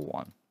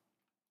 1.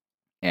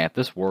 And if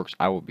this works,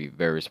 I will be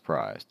very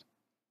surprised.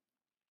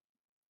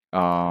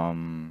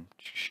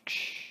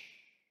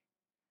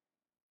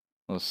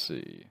 Let's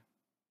see.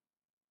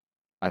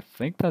 I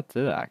think that's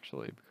it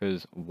actually,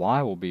 because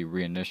Y will be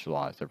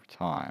reinitialized every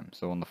time.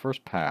 So on the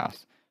first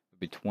pass, it'll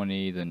be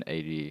 20, then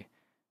 80,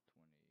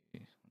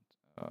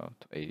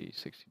 80,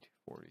 60,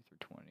 40 through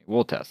 20.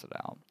 We'll test it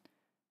out.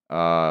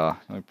 The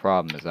only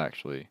problem is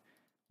actually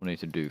we'll need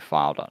to do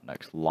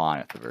file.next line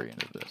at the very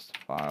end of this.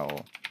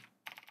 File.next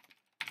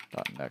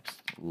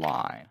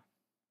line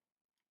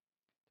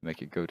to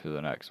make it go to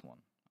the next one,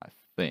 I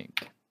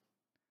think.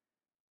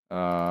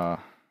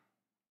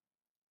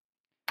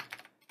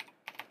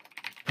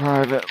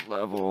 Private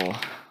level.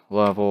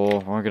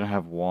 We're gonna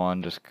have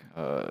one just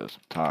because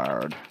I'm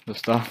tired. The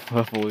stuff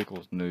level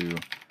equals new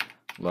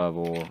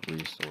level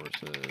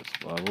resources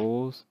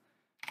levels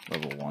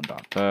level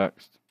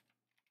 1.text.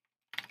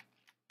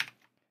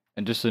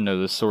 And just so you know,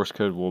 this source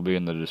code will be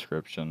in the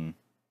description.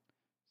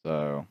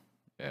 So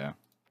yeah.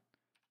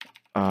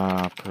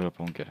 Put it up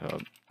on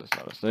GitHub.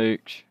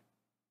 This.sh.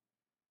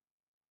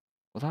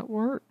 Will that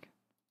work?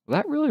 Will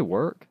that really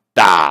work?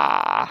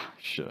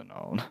 Should have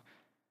known.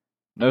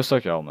 No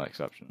such element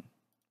exception.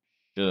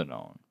 Should have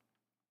known.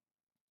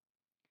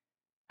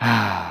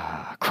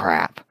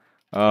 Crap.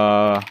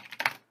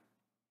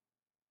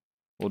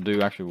 We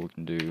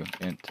can do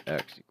int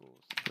x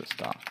equals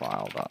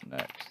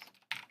this.file.next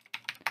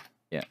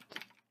int.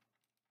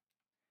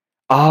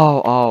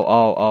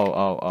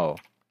 Oh.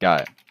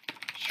 Got it.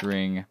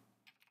 String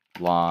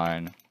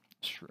line,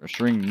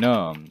 string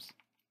nums.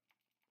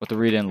 But to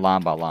read in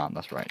line by line,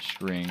 that's right.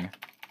 String,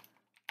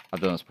 I've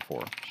done this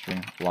before.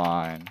 String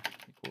line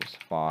equals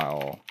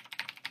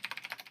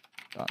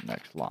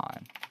file.next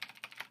line.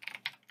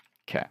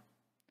 Okay.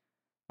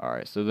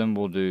 Alright, so then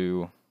we'll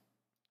do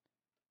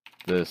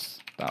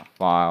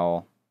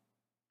this.file.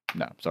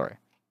 No, sorry.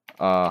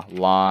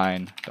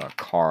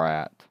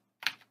 Line.caret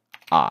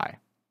I.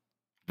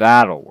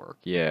 That'll work.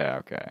 Yeah,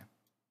 okay.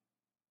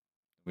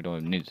 We don't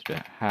even need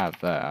to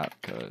have that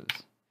because.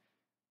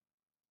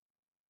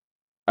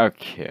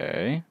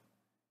 Okay.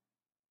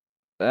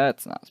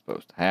 That's not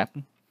supposed to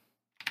happen.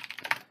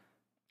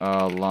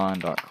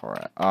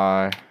 Line.caret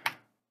I.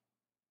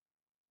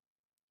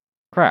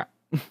 Crap.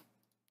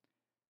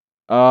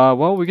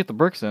 Well, we get the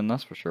bricks in,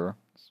 that's for sure.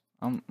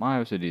 My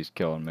OCD is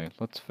killing me.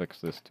 Let's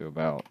fix this to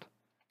about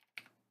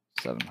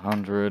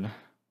 700.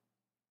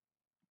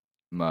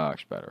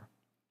 Much better.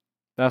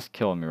 That's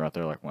killing me right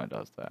there, like when it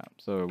does that.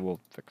 So we'll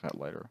fix that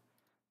later.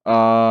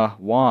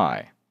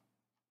 Why?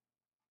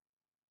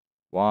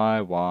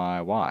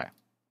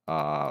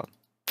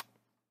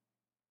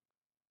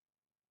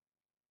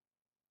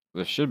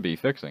 This should be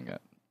fixing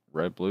it.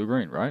 Red, blue,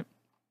 green, right?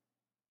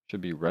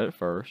 Should be red at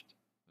first,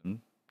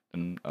 then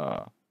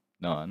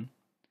none.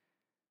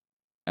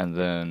 And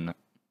then,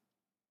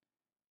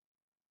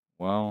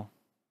 well,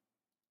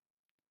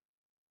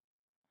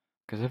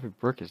 because every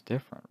brick is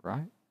different,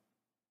 right?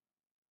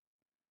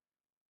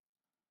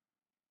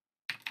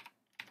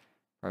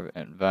 Private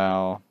int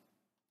val.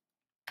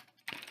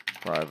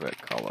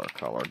 Private color.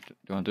 Do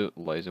you want to do it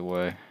the lazy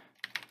way?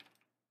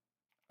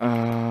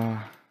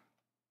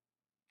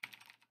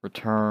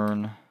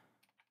 Return.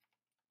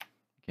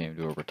 Can't even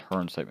do a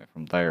return statement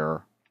from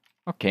there.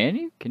 Oh, can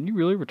you? Can you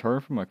really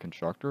return from a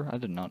constructor? I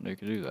did not know you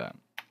could do that.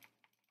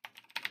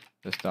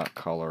 This dot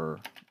color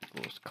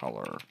equals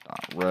color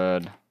dot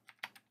red.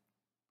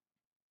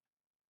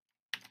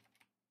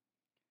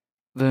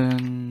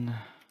 Then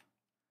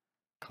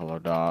color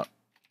dot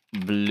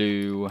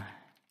blue.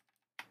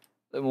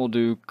 Then we'll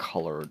do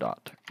color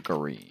dot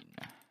green.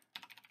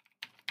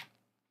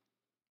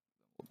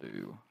 We'll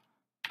do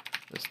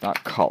this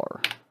dot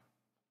color.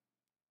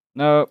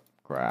 Nope.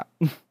 Crap.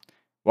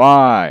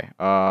 Why?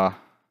 Why?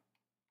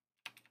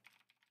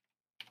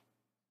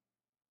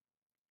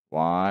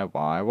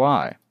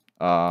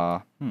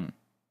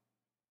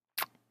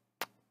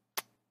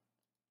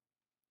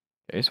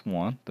 Case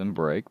 1, then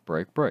break.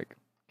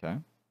 Okay.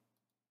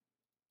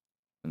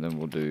 And then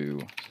we'll do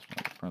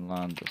print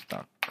line, this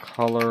dot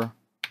color.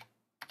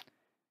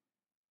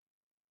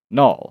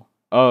 Null.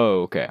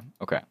 Oh, okay.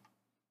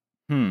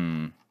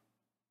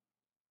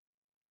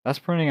 That's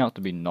printing out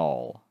to be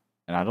null,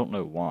 and I don't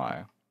know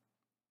why.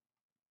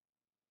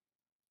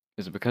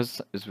 Is it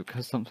because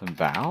something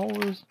val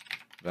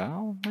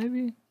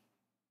maybe?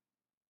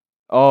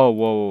 Oh,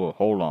 whoa,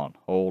 hold on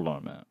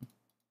a minute.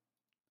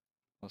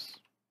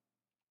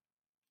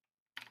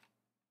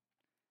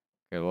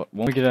 Okay, well,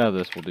 when we get out of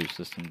this, we'll do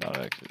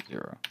system.exit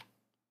 0.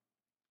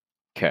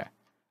 Okay.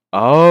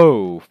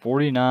 Oh,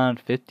 49,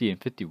 50,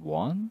 and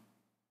 51?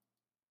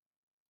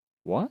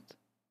 What?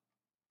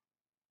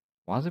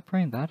 Why is it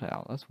printing that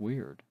out? That's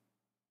weird.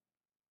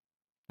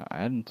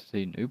 Add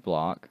entity, new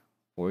block,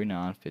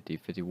 49, 50,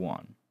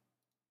 51.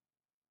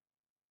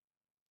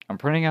 I'm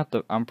printing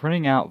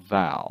out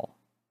val.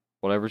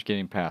 Whatever's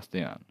getting passed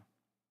in.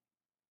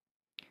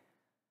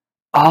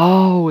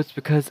 Oh, it's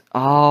because,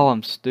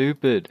 I'm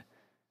stupid.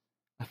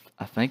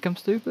 I think I'm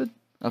stupid.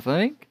 I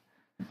think.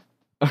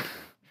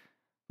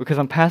 Because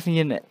I'm passing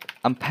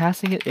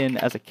it in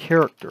as a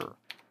character.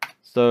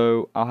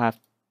 So I'll have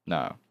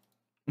no.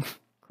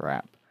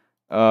 Crap.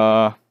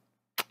 Hmm.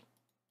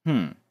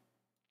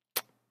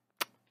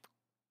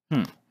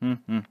 Hmm.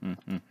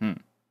 Hmm.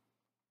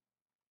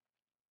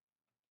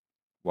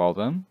 Well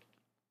then,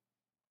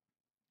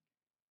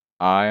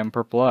 I am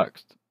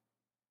perplexed.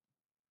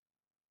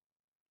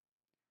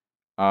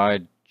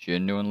 I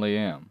genuinely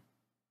am.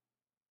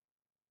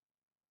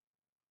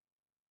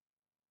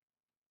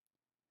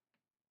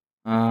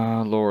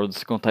 Lord,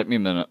 it's gonna take me a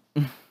minute.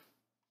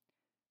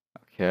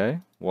 Okay,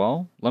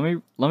 well, let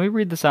me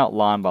read this out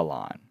line by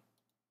line.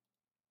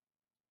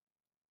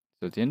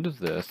 So at the end of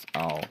this,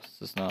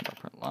 this is not a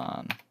print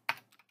line.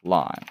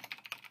 Line.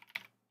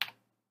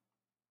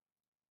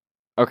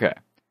 Okay,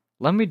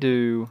 let me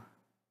do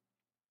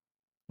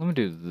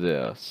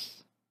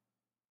this.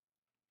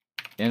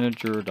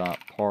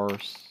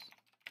 Integer.parse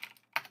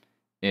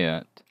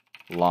int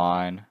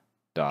line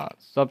dot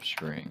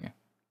substring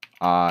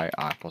I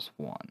plus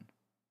 1.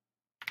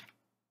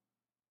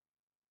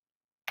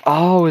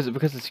 Oh, is it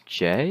because it's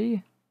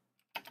J?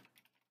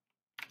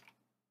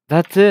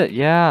 That's it.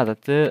 Yeah,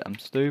 that's it. I'm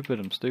stupid.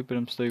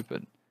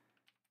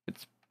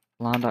 It's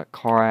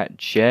line.char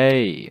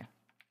J.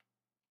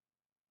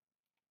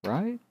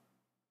 Right?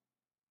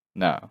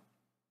 No.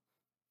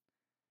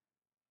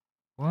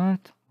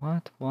 What? Why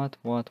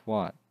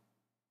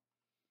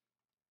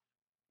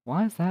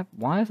is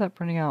that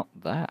printing out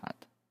that?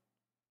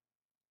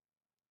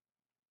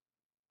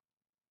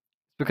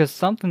 Because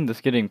something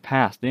that's getting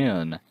passed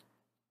in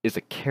is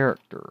a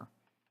character.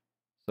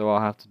 So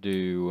I'll have to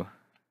do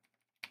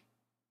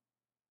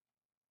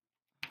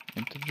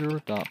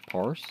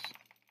integer.parse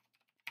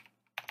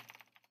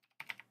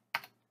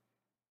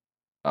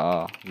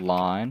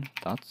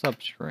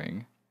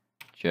line.substring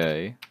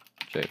j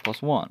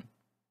plus 1.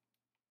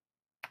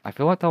 I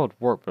feel like that would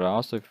work, but I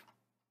also...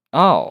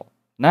 Oh,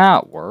 now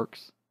it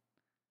works.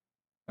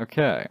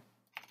 Okay.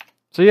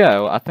 So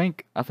yeah, I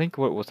think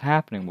what was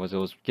happening was it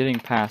was getting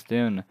passed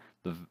in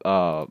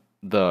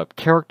the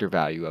character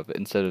value of it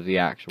instead of the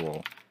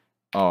actual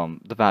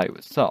the value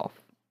itself.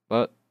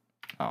 But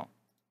oh,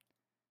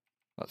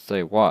 let's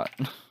say what.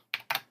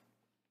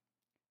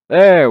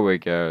 There we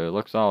go. It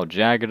looks all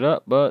jagged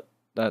up, but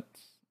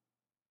that's,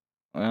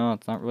 well,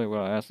 it's not really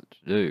what I asked it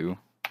to do.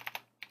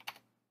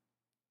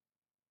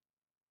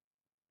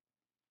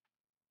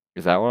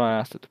 Is that what I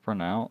asked it to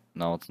print out?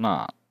 No, it's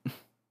not.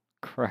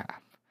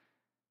 Crap.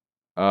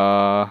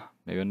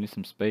 Maybe I need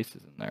some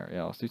spaces in there.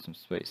 Yeah, let's do some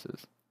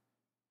spaces.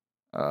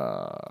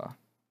 Y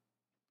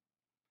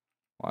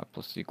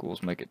plus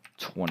equals, make it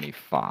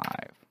 25.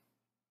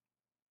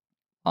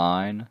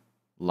 Line.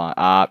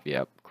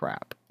 Yep,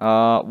 crap.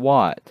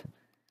 What?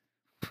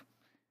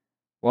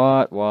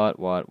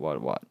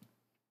 What?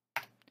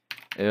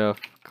 If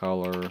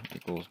color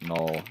equals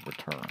null,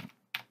 return.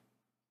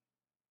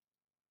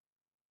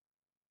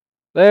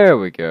 There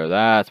we go.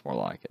 That's more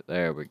like it.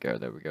 There we go.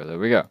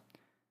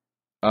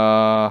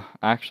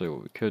 Actually,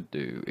 what we could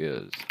do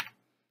is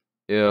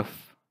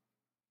if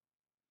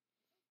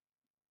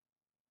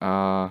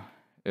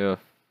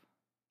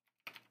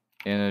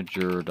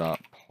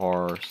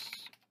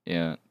integer.parse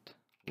int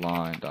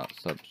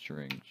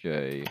line.substring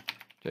j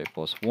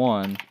plus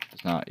 1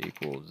 does not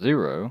equal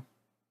 0,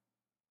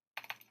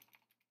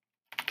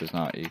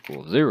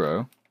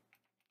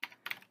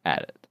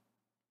 add it.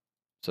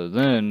 So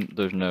then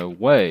there's no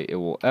way it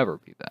will ever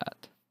be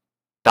that.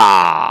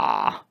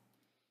 Ah!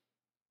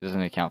 It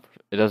doesn't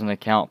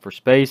account for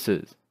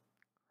spaces.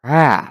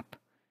 Crap.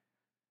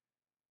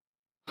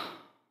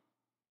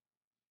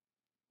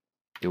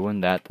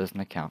 Doing that doesn't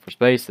account for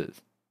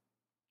spaces.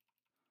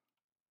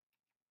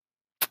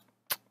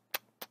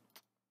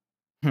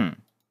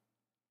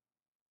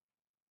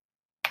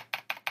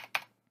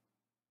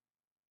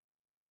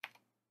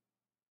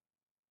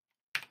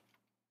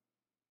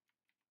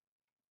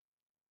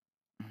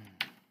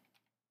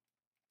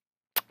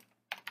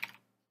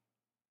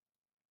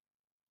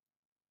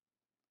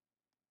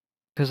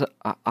 Because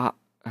I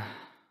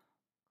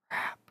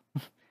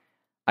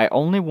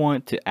only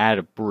want to add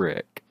a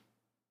brick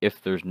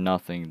if there's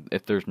nothing,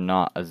 if there's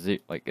not a zero,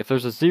 like if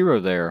there's a 0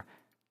 there,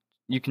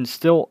 you can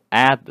still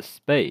add the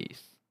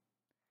space.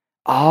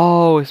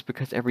 Oh, it's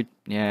because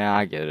yeah,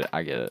 I get it.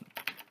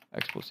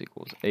 X plus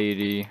equals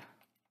 80.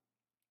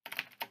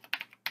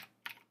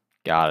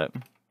 Got it.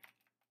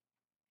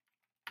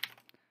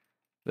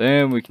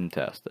 Then we can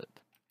test it.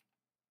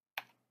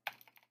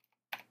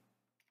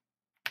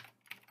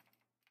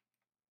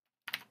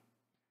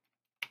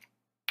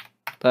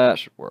 That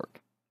should work.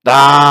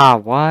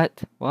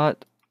 What?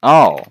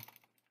 Oh.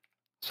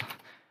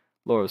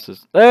 Laura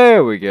says,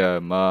 there we go.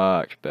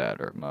 Much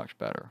better.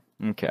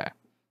 Okay.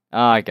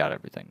 I got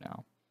everything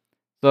now.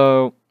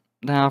 So,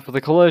 now for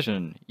the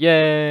collision.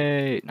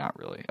 Yay! Not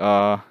really.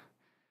 I'm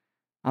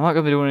not going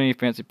to be doing any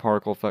fancy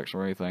particle effects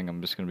or anything.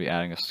 I'm just going to be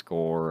adding a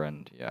score,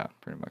 and yeah,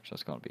 pretty much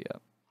that's going to be it.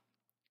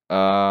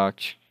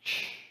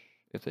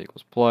 If the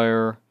equals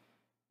player,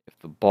 if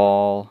the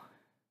ball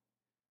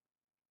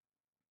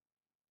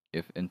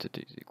if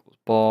entities equals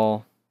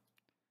ball,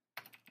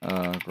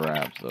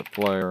 grabs the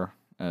player,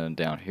 and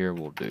down here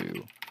we'll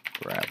do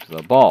grabs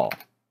the ball.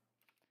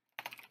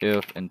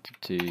 If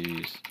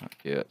entities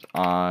get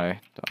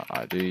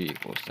I.id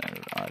equals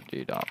standard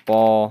ID dot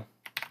ball.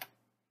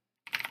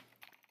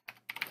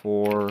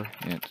 For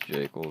int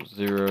j equals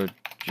 0,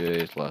 j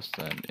is less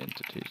than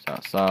entities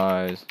dot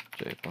size,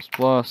 j plus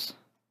plus.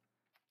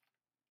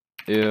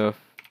 If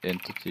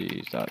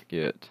entities dot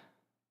get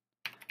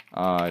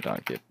I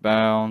dot get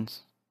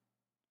bounds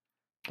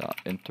dot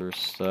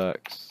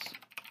intersects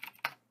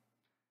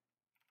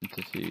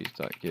entities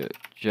dot get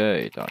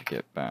j dot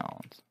get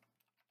bounds.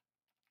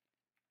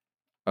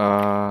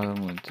 I'm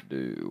going to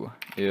do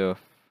if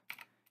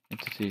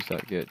entities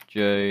dot get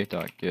j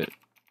dot get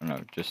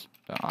just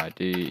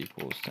ID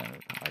equals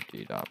standard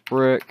ID dot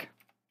brick.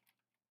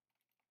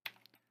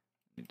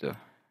 Need to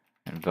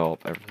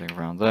envelop everything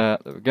around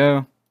that. There we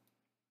go.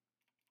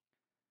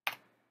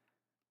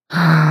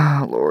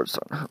 Lord,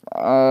 starting to hurt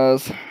my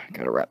eyes.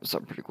 Gotta wrap this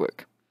up pretty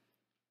quick.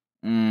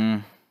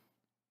 We'll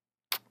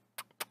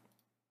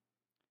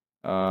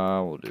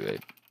do a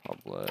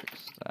public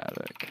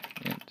static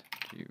int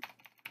q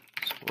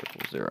score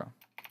equals 0.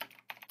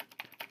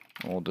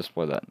 And we'll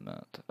display that in a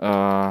minute.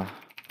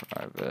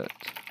 Private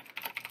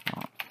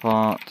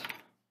font.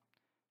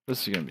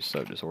 This is gonna be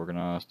so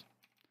disorganized.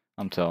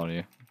 I'm telling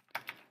you.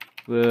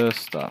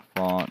 This dot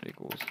font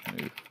equals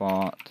new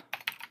font.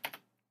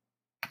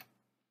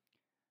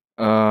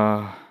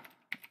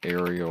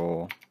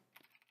 Arial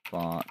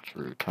font,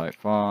 true type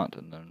font,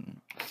 and then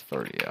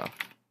 30F.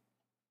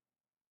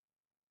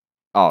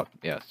 Oh,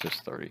 yeah, it's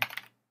just 30.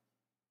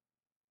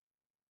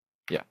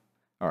 Yeah.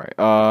 Alright,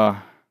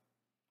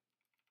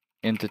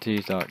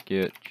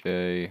 entities.get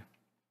j,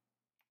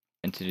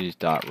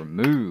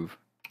 entities.remove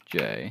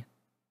j,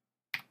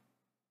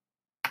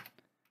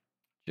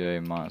 j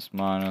minus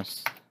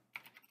minus,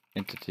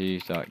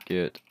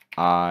 entities.get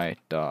I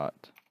dot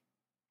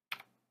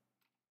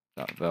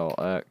vel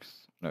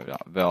x, no,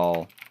 dot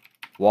vel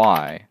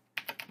y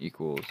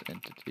equals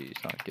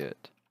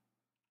entities.get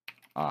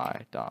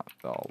I dot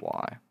vel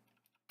y.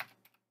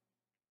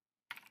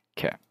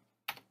 Okay.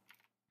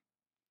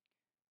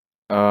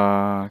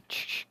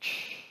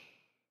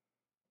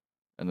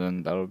 And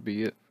then that'll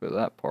be it for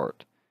that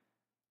part.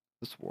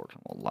 This works,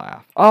 I'm gonna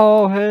laugh.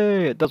 Oh,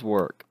 hey, it does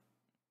work.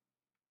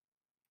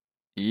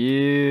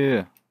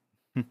 Yeah.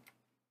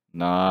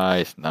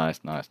 Nice. But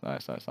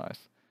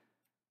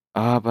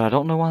I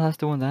don't know why that's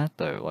doing that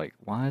though. Like,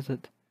 why is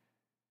it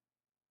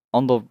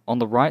on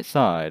the right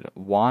side?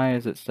 Why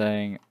is it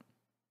saying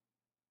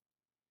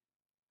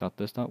dot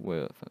this dot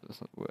width, this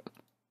dot width,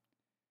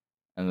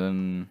 and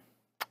then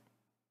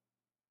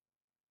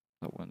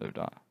the window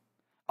dot?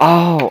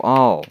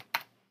 Oh!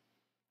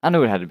 I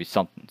knew it had to be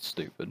something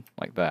stupid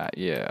like that.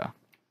 Yeah.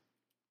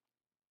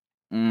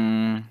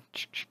 All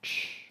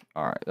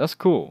right, that's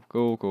cool.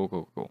 Cool.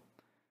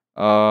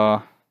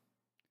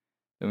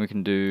 Then we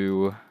can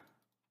do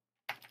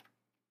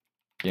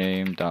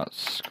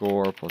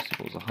game.score plus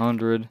equals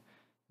 100. And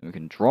we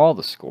can draw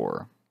the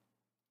score.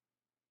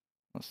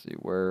 Let's see,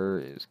 where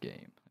is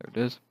game? There it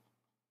is.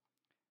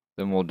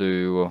 Then we'll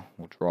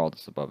draw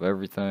this above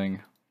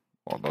everything,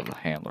 or above the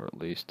handler at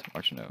least.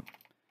 Actually, no.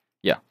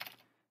 Yeah.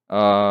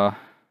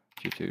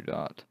 G2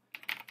 dot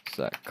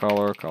set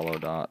color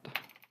dot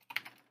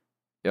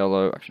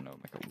yellow. Actually, no,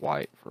 make it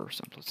white for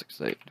simplistic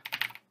sake.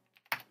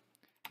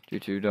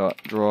 G2 dot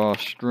draw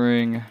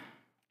string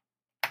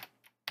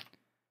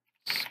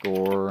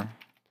score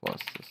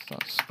plus this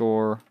dot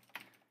score.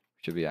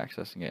 Should be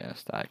accessing it in a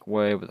static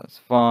way, but that's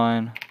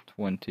fine.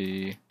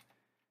 20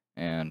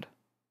 and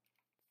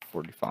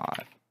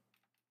 45.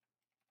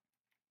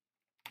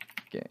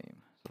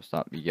 Game. So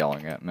stop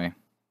yelling at me.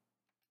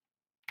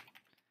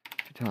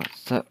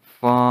 Set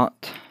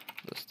font.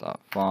 This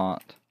dot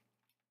font.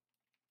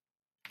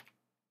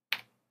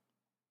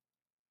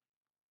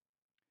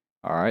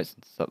 Alright,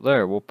 since it's up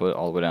there, we'll put it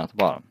all the way down at the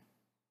bottom.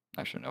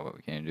 Actually, no, but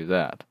we can't do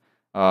that.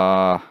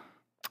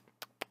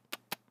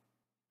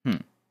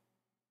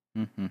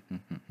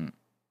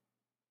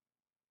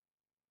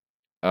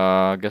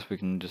 I guess we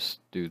can just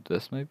do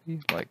this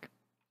maybe? Like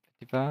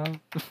 55?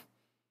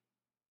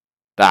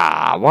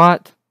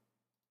 What?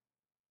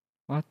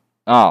 What?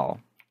 Oh.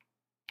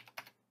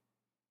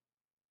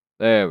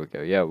 There we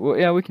go. Yeah,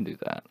 we can do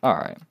that.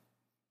 Alright.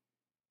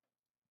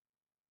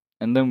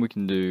 And then we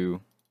can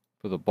do,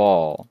 for the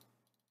ball,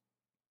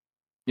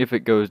 if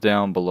it goes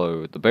down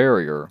below the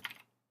barrier,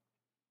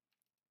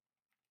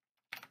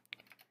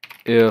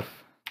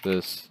 if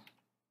this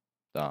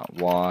dot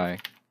y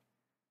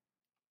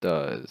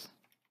does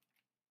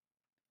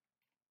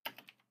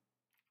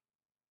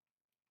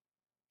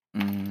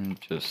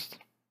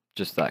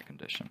just that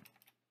condition.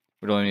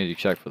 We don't need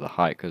to check for the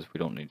height because we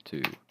don't need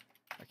to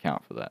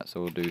account for that.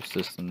 So we'll do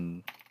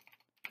system.exit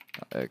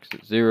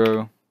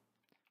 0.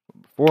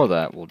 Before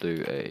that, we'll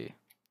do a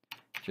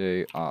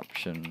j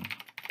option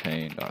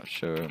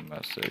pane.show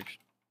message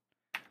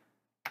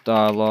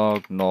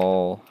dialog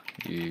null.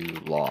 You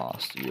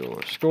lost.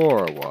 Your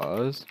score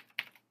was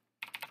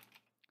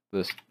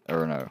this,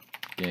 or no,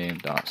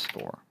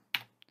 game.store.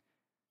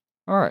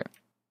 Alright.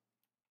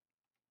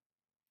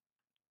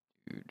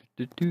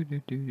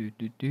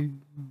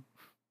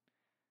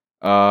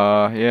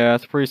 Yeah,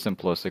 it's pretty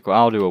simplistic. Well,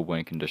 I'll do a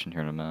win condition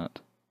here in a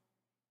minute.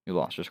 You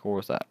lost your score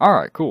with that.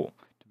 Alright, cool.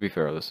 To be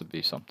fair, this would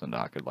be something that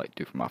I could, like,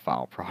 do for my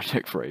final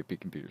project for AP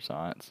Computer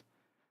Science.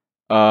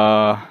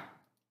 Not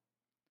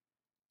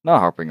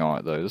harping on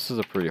it, though. This is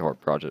a pretty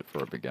hard project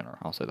for a beginner.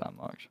 I'll say that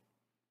much.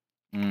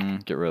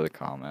 Get rid of the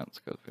comments,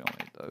 because we don't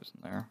need those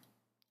in there.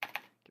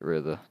 Get rid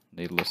of the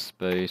needless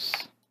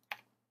space.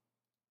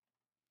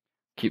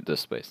 Keep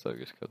this space, though,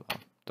 just because I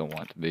don't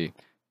want it to be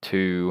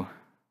too,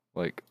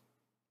 like,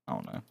 I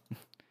don't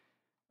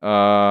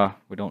know.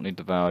 We don't need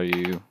the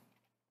value.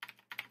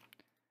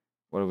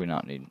 What do we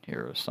not need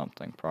here is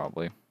something,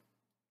 probably.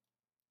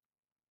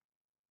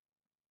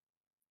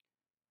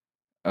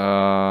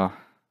 Yeah,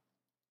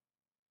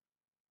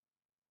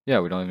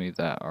 we don't even need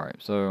that.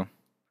 Alright, so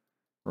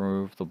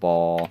remove the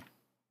ball.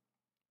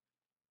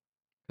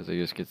 Because it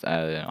just gets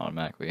added in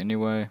automatically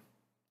anyway.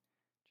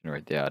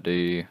 Generate the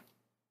ID.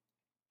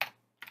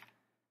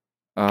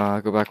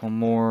 Go back one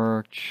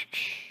more.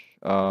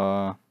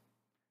 What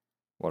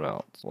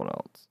else? What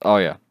else? Oh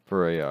yeah,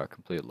 for a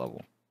complete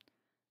level.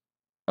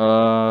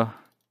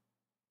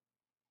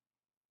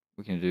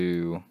 We can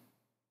do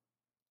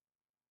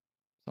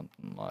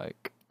something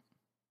like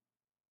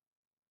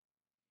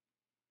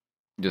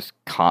just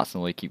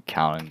constantly keep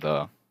counting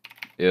the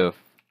if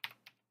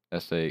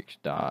sh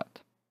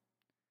dot.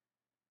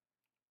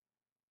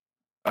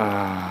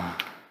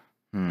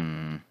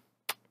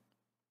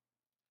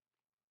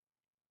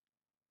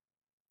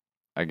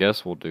 I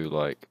guess we'll do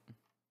like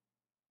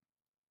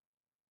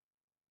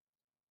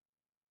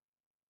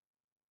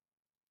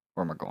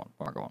where am I going?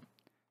 Where am I going?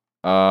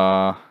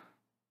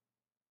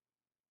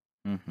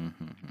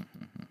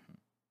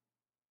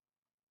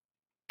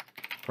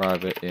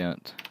 Private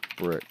int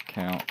brick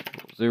count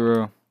equals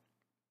 0.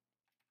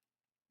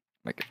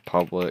 Make it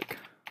public.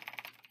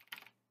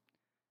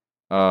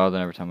 Then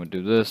every time we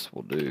do this,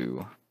 we'll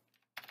do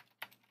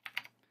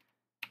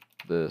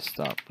this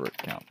dot brick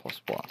count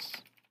plus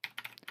plus.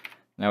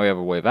 Now we have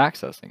a way of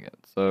accessing it.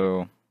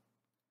 So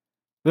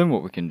then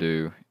what we can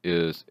do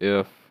is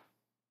if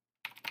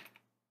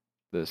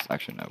this,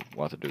 actually no,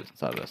 we'll have to do this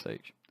inside of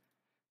sh.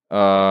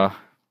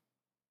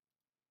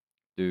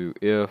 Do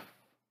if,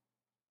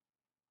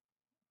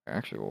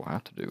 actually what we'll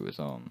have to do is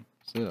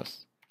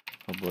this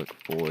public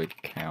void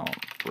count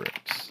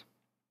bricks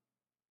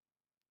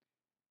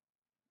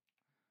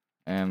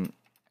and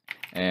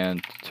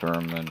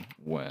determine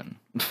when.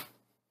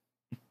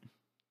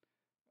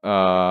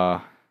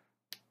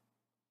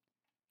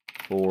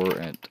 For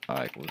int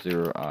I equals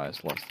 0, I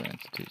is less than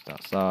entities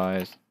dot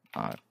size,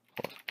 I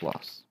plus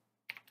plus.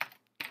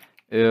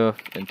 If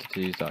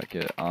entities dot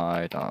get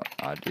I dot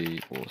ID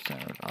equals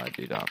standard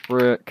ID dot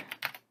brick,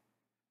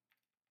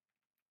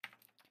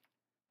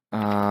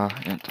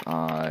 int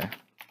I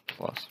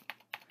plus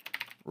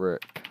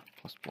brick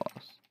plus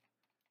plus.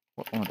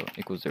 What am I doing?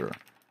 Equals 0.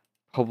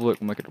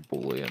 Public, we'll make it a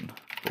boolean.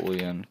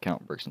 Boolean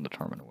count bricks and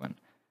determine when.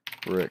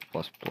 Brick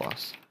plus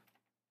plus.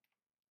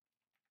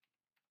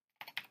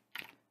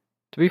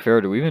 To be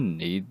fair, do we even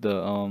need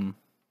the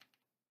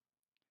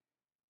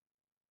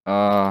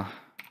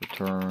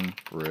return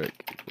brick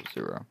equals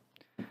 0?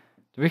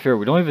 To be fair,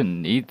 we don't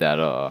even need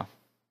that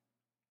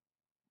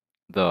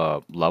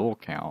the level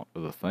count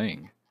of the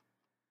thing.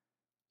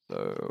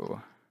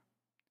 So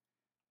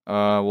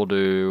we'll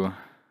do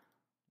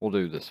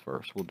this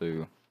first. We'll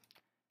do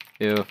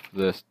if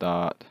this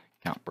dot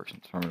count bricks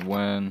and determine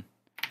when.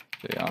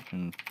 The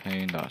option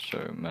pane dot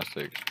show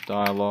message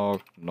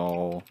dialog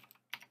null.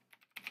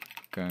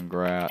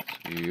 Congrats,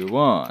 you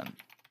won.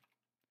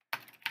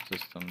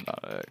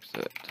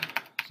 System.exit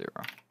 0.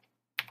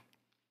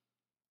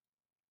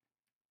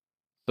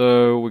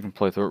 So we can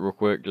play through it real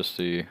quick, just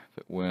see if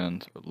it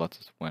wins or lets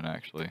us win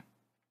actually.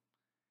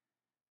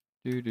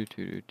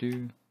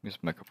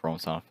 Just make up our own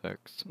sound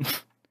effects.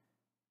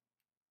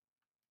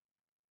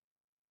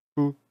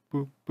 Boop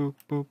boop boop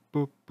boop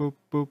boop boop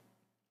boop.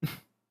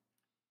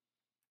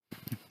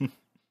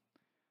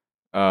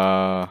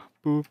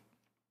 Boop.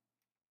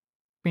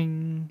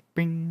 Bing,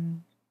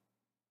 bing.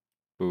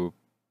 Boop.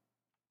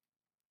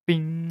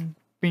 Bing,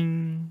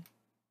 bing.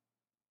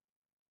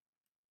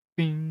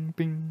 Bing,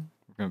 bing.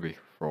 We're gonna be here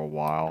for a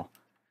while.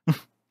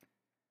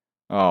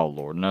 Oh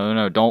lord,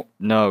 no,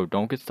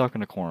 don't get stuck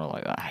in a corner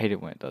like that. I hate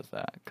it when it does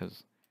that,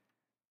 cause,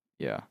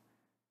 yeah.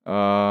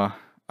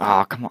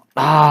 Come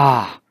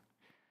on.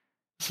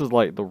 This is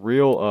like the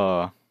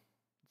real,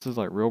 this is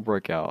like real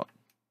Breakout.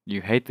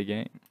 You hate the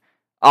game.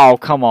 Oh,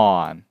 come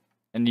on.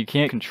 And you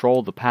can't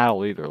control the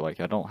paddle either.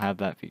 Like, I don't have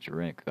that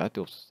feature in, because that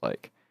deals with,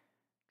 like,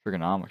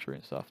 trigonometry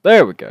and stuff.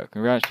 There we go.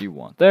 Congrats, you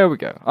won. There we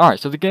go.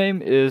 Alright, so the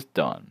game is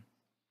done.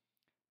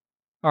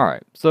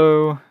 Alright,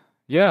 so,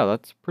 yeah,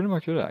 that's pretty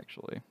much it,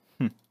 actually.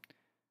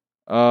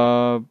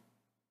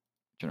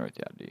 Generate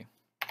the ID.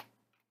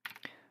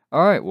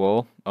 Alright,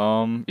 well,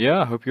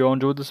 yeah, I hope you all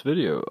enjoyed this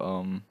video.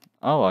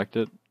 I liked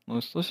it.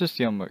 Let's just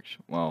see how much.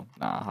 Well,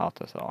 nah, I'll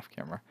test it off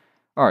camera.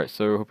 Alright,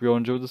 so hope you all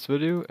enjoyed this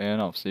video,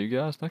 and I'll see you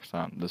guys next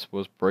time. This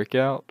was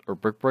Breakout, or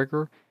Brick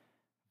Breaker,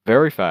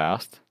 very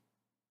fast,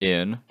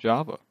 in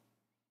Java.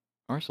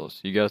 Alright, so I'll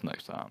see you guys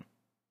next time.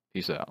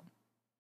 Peace out.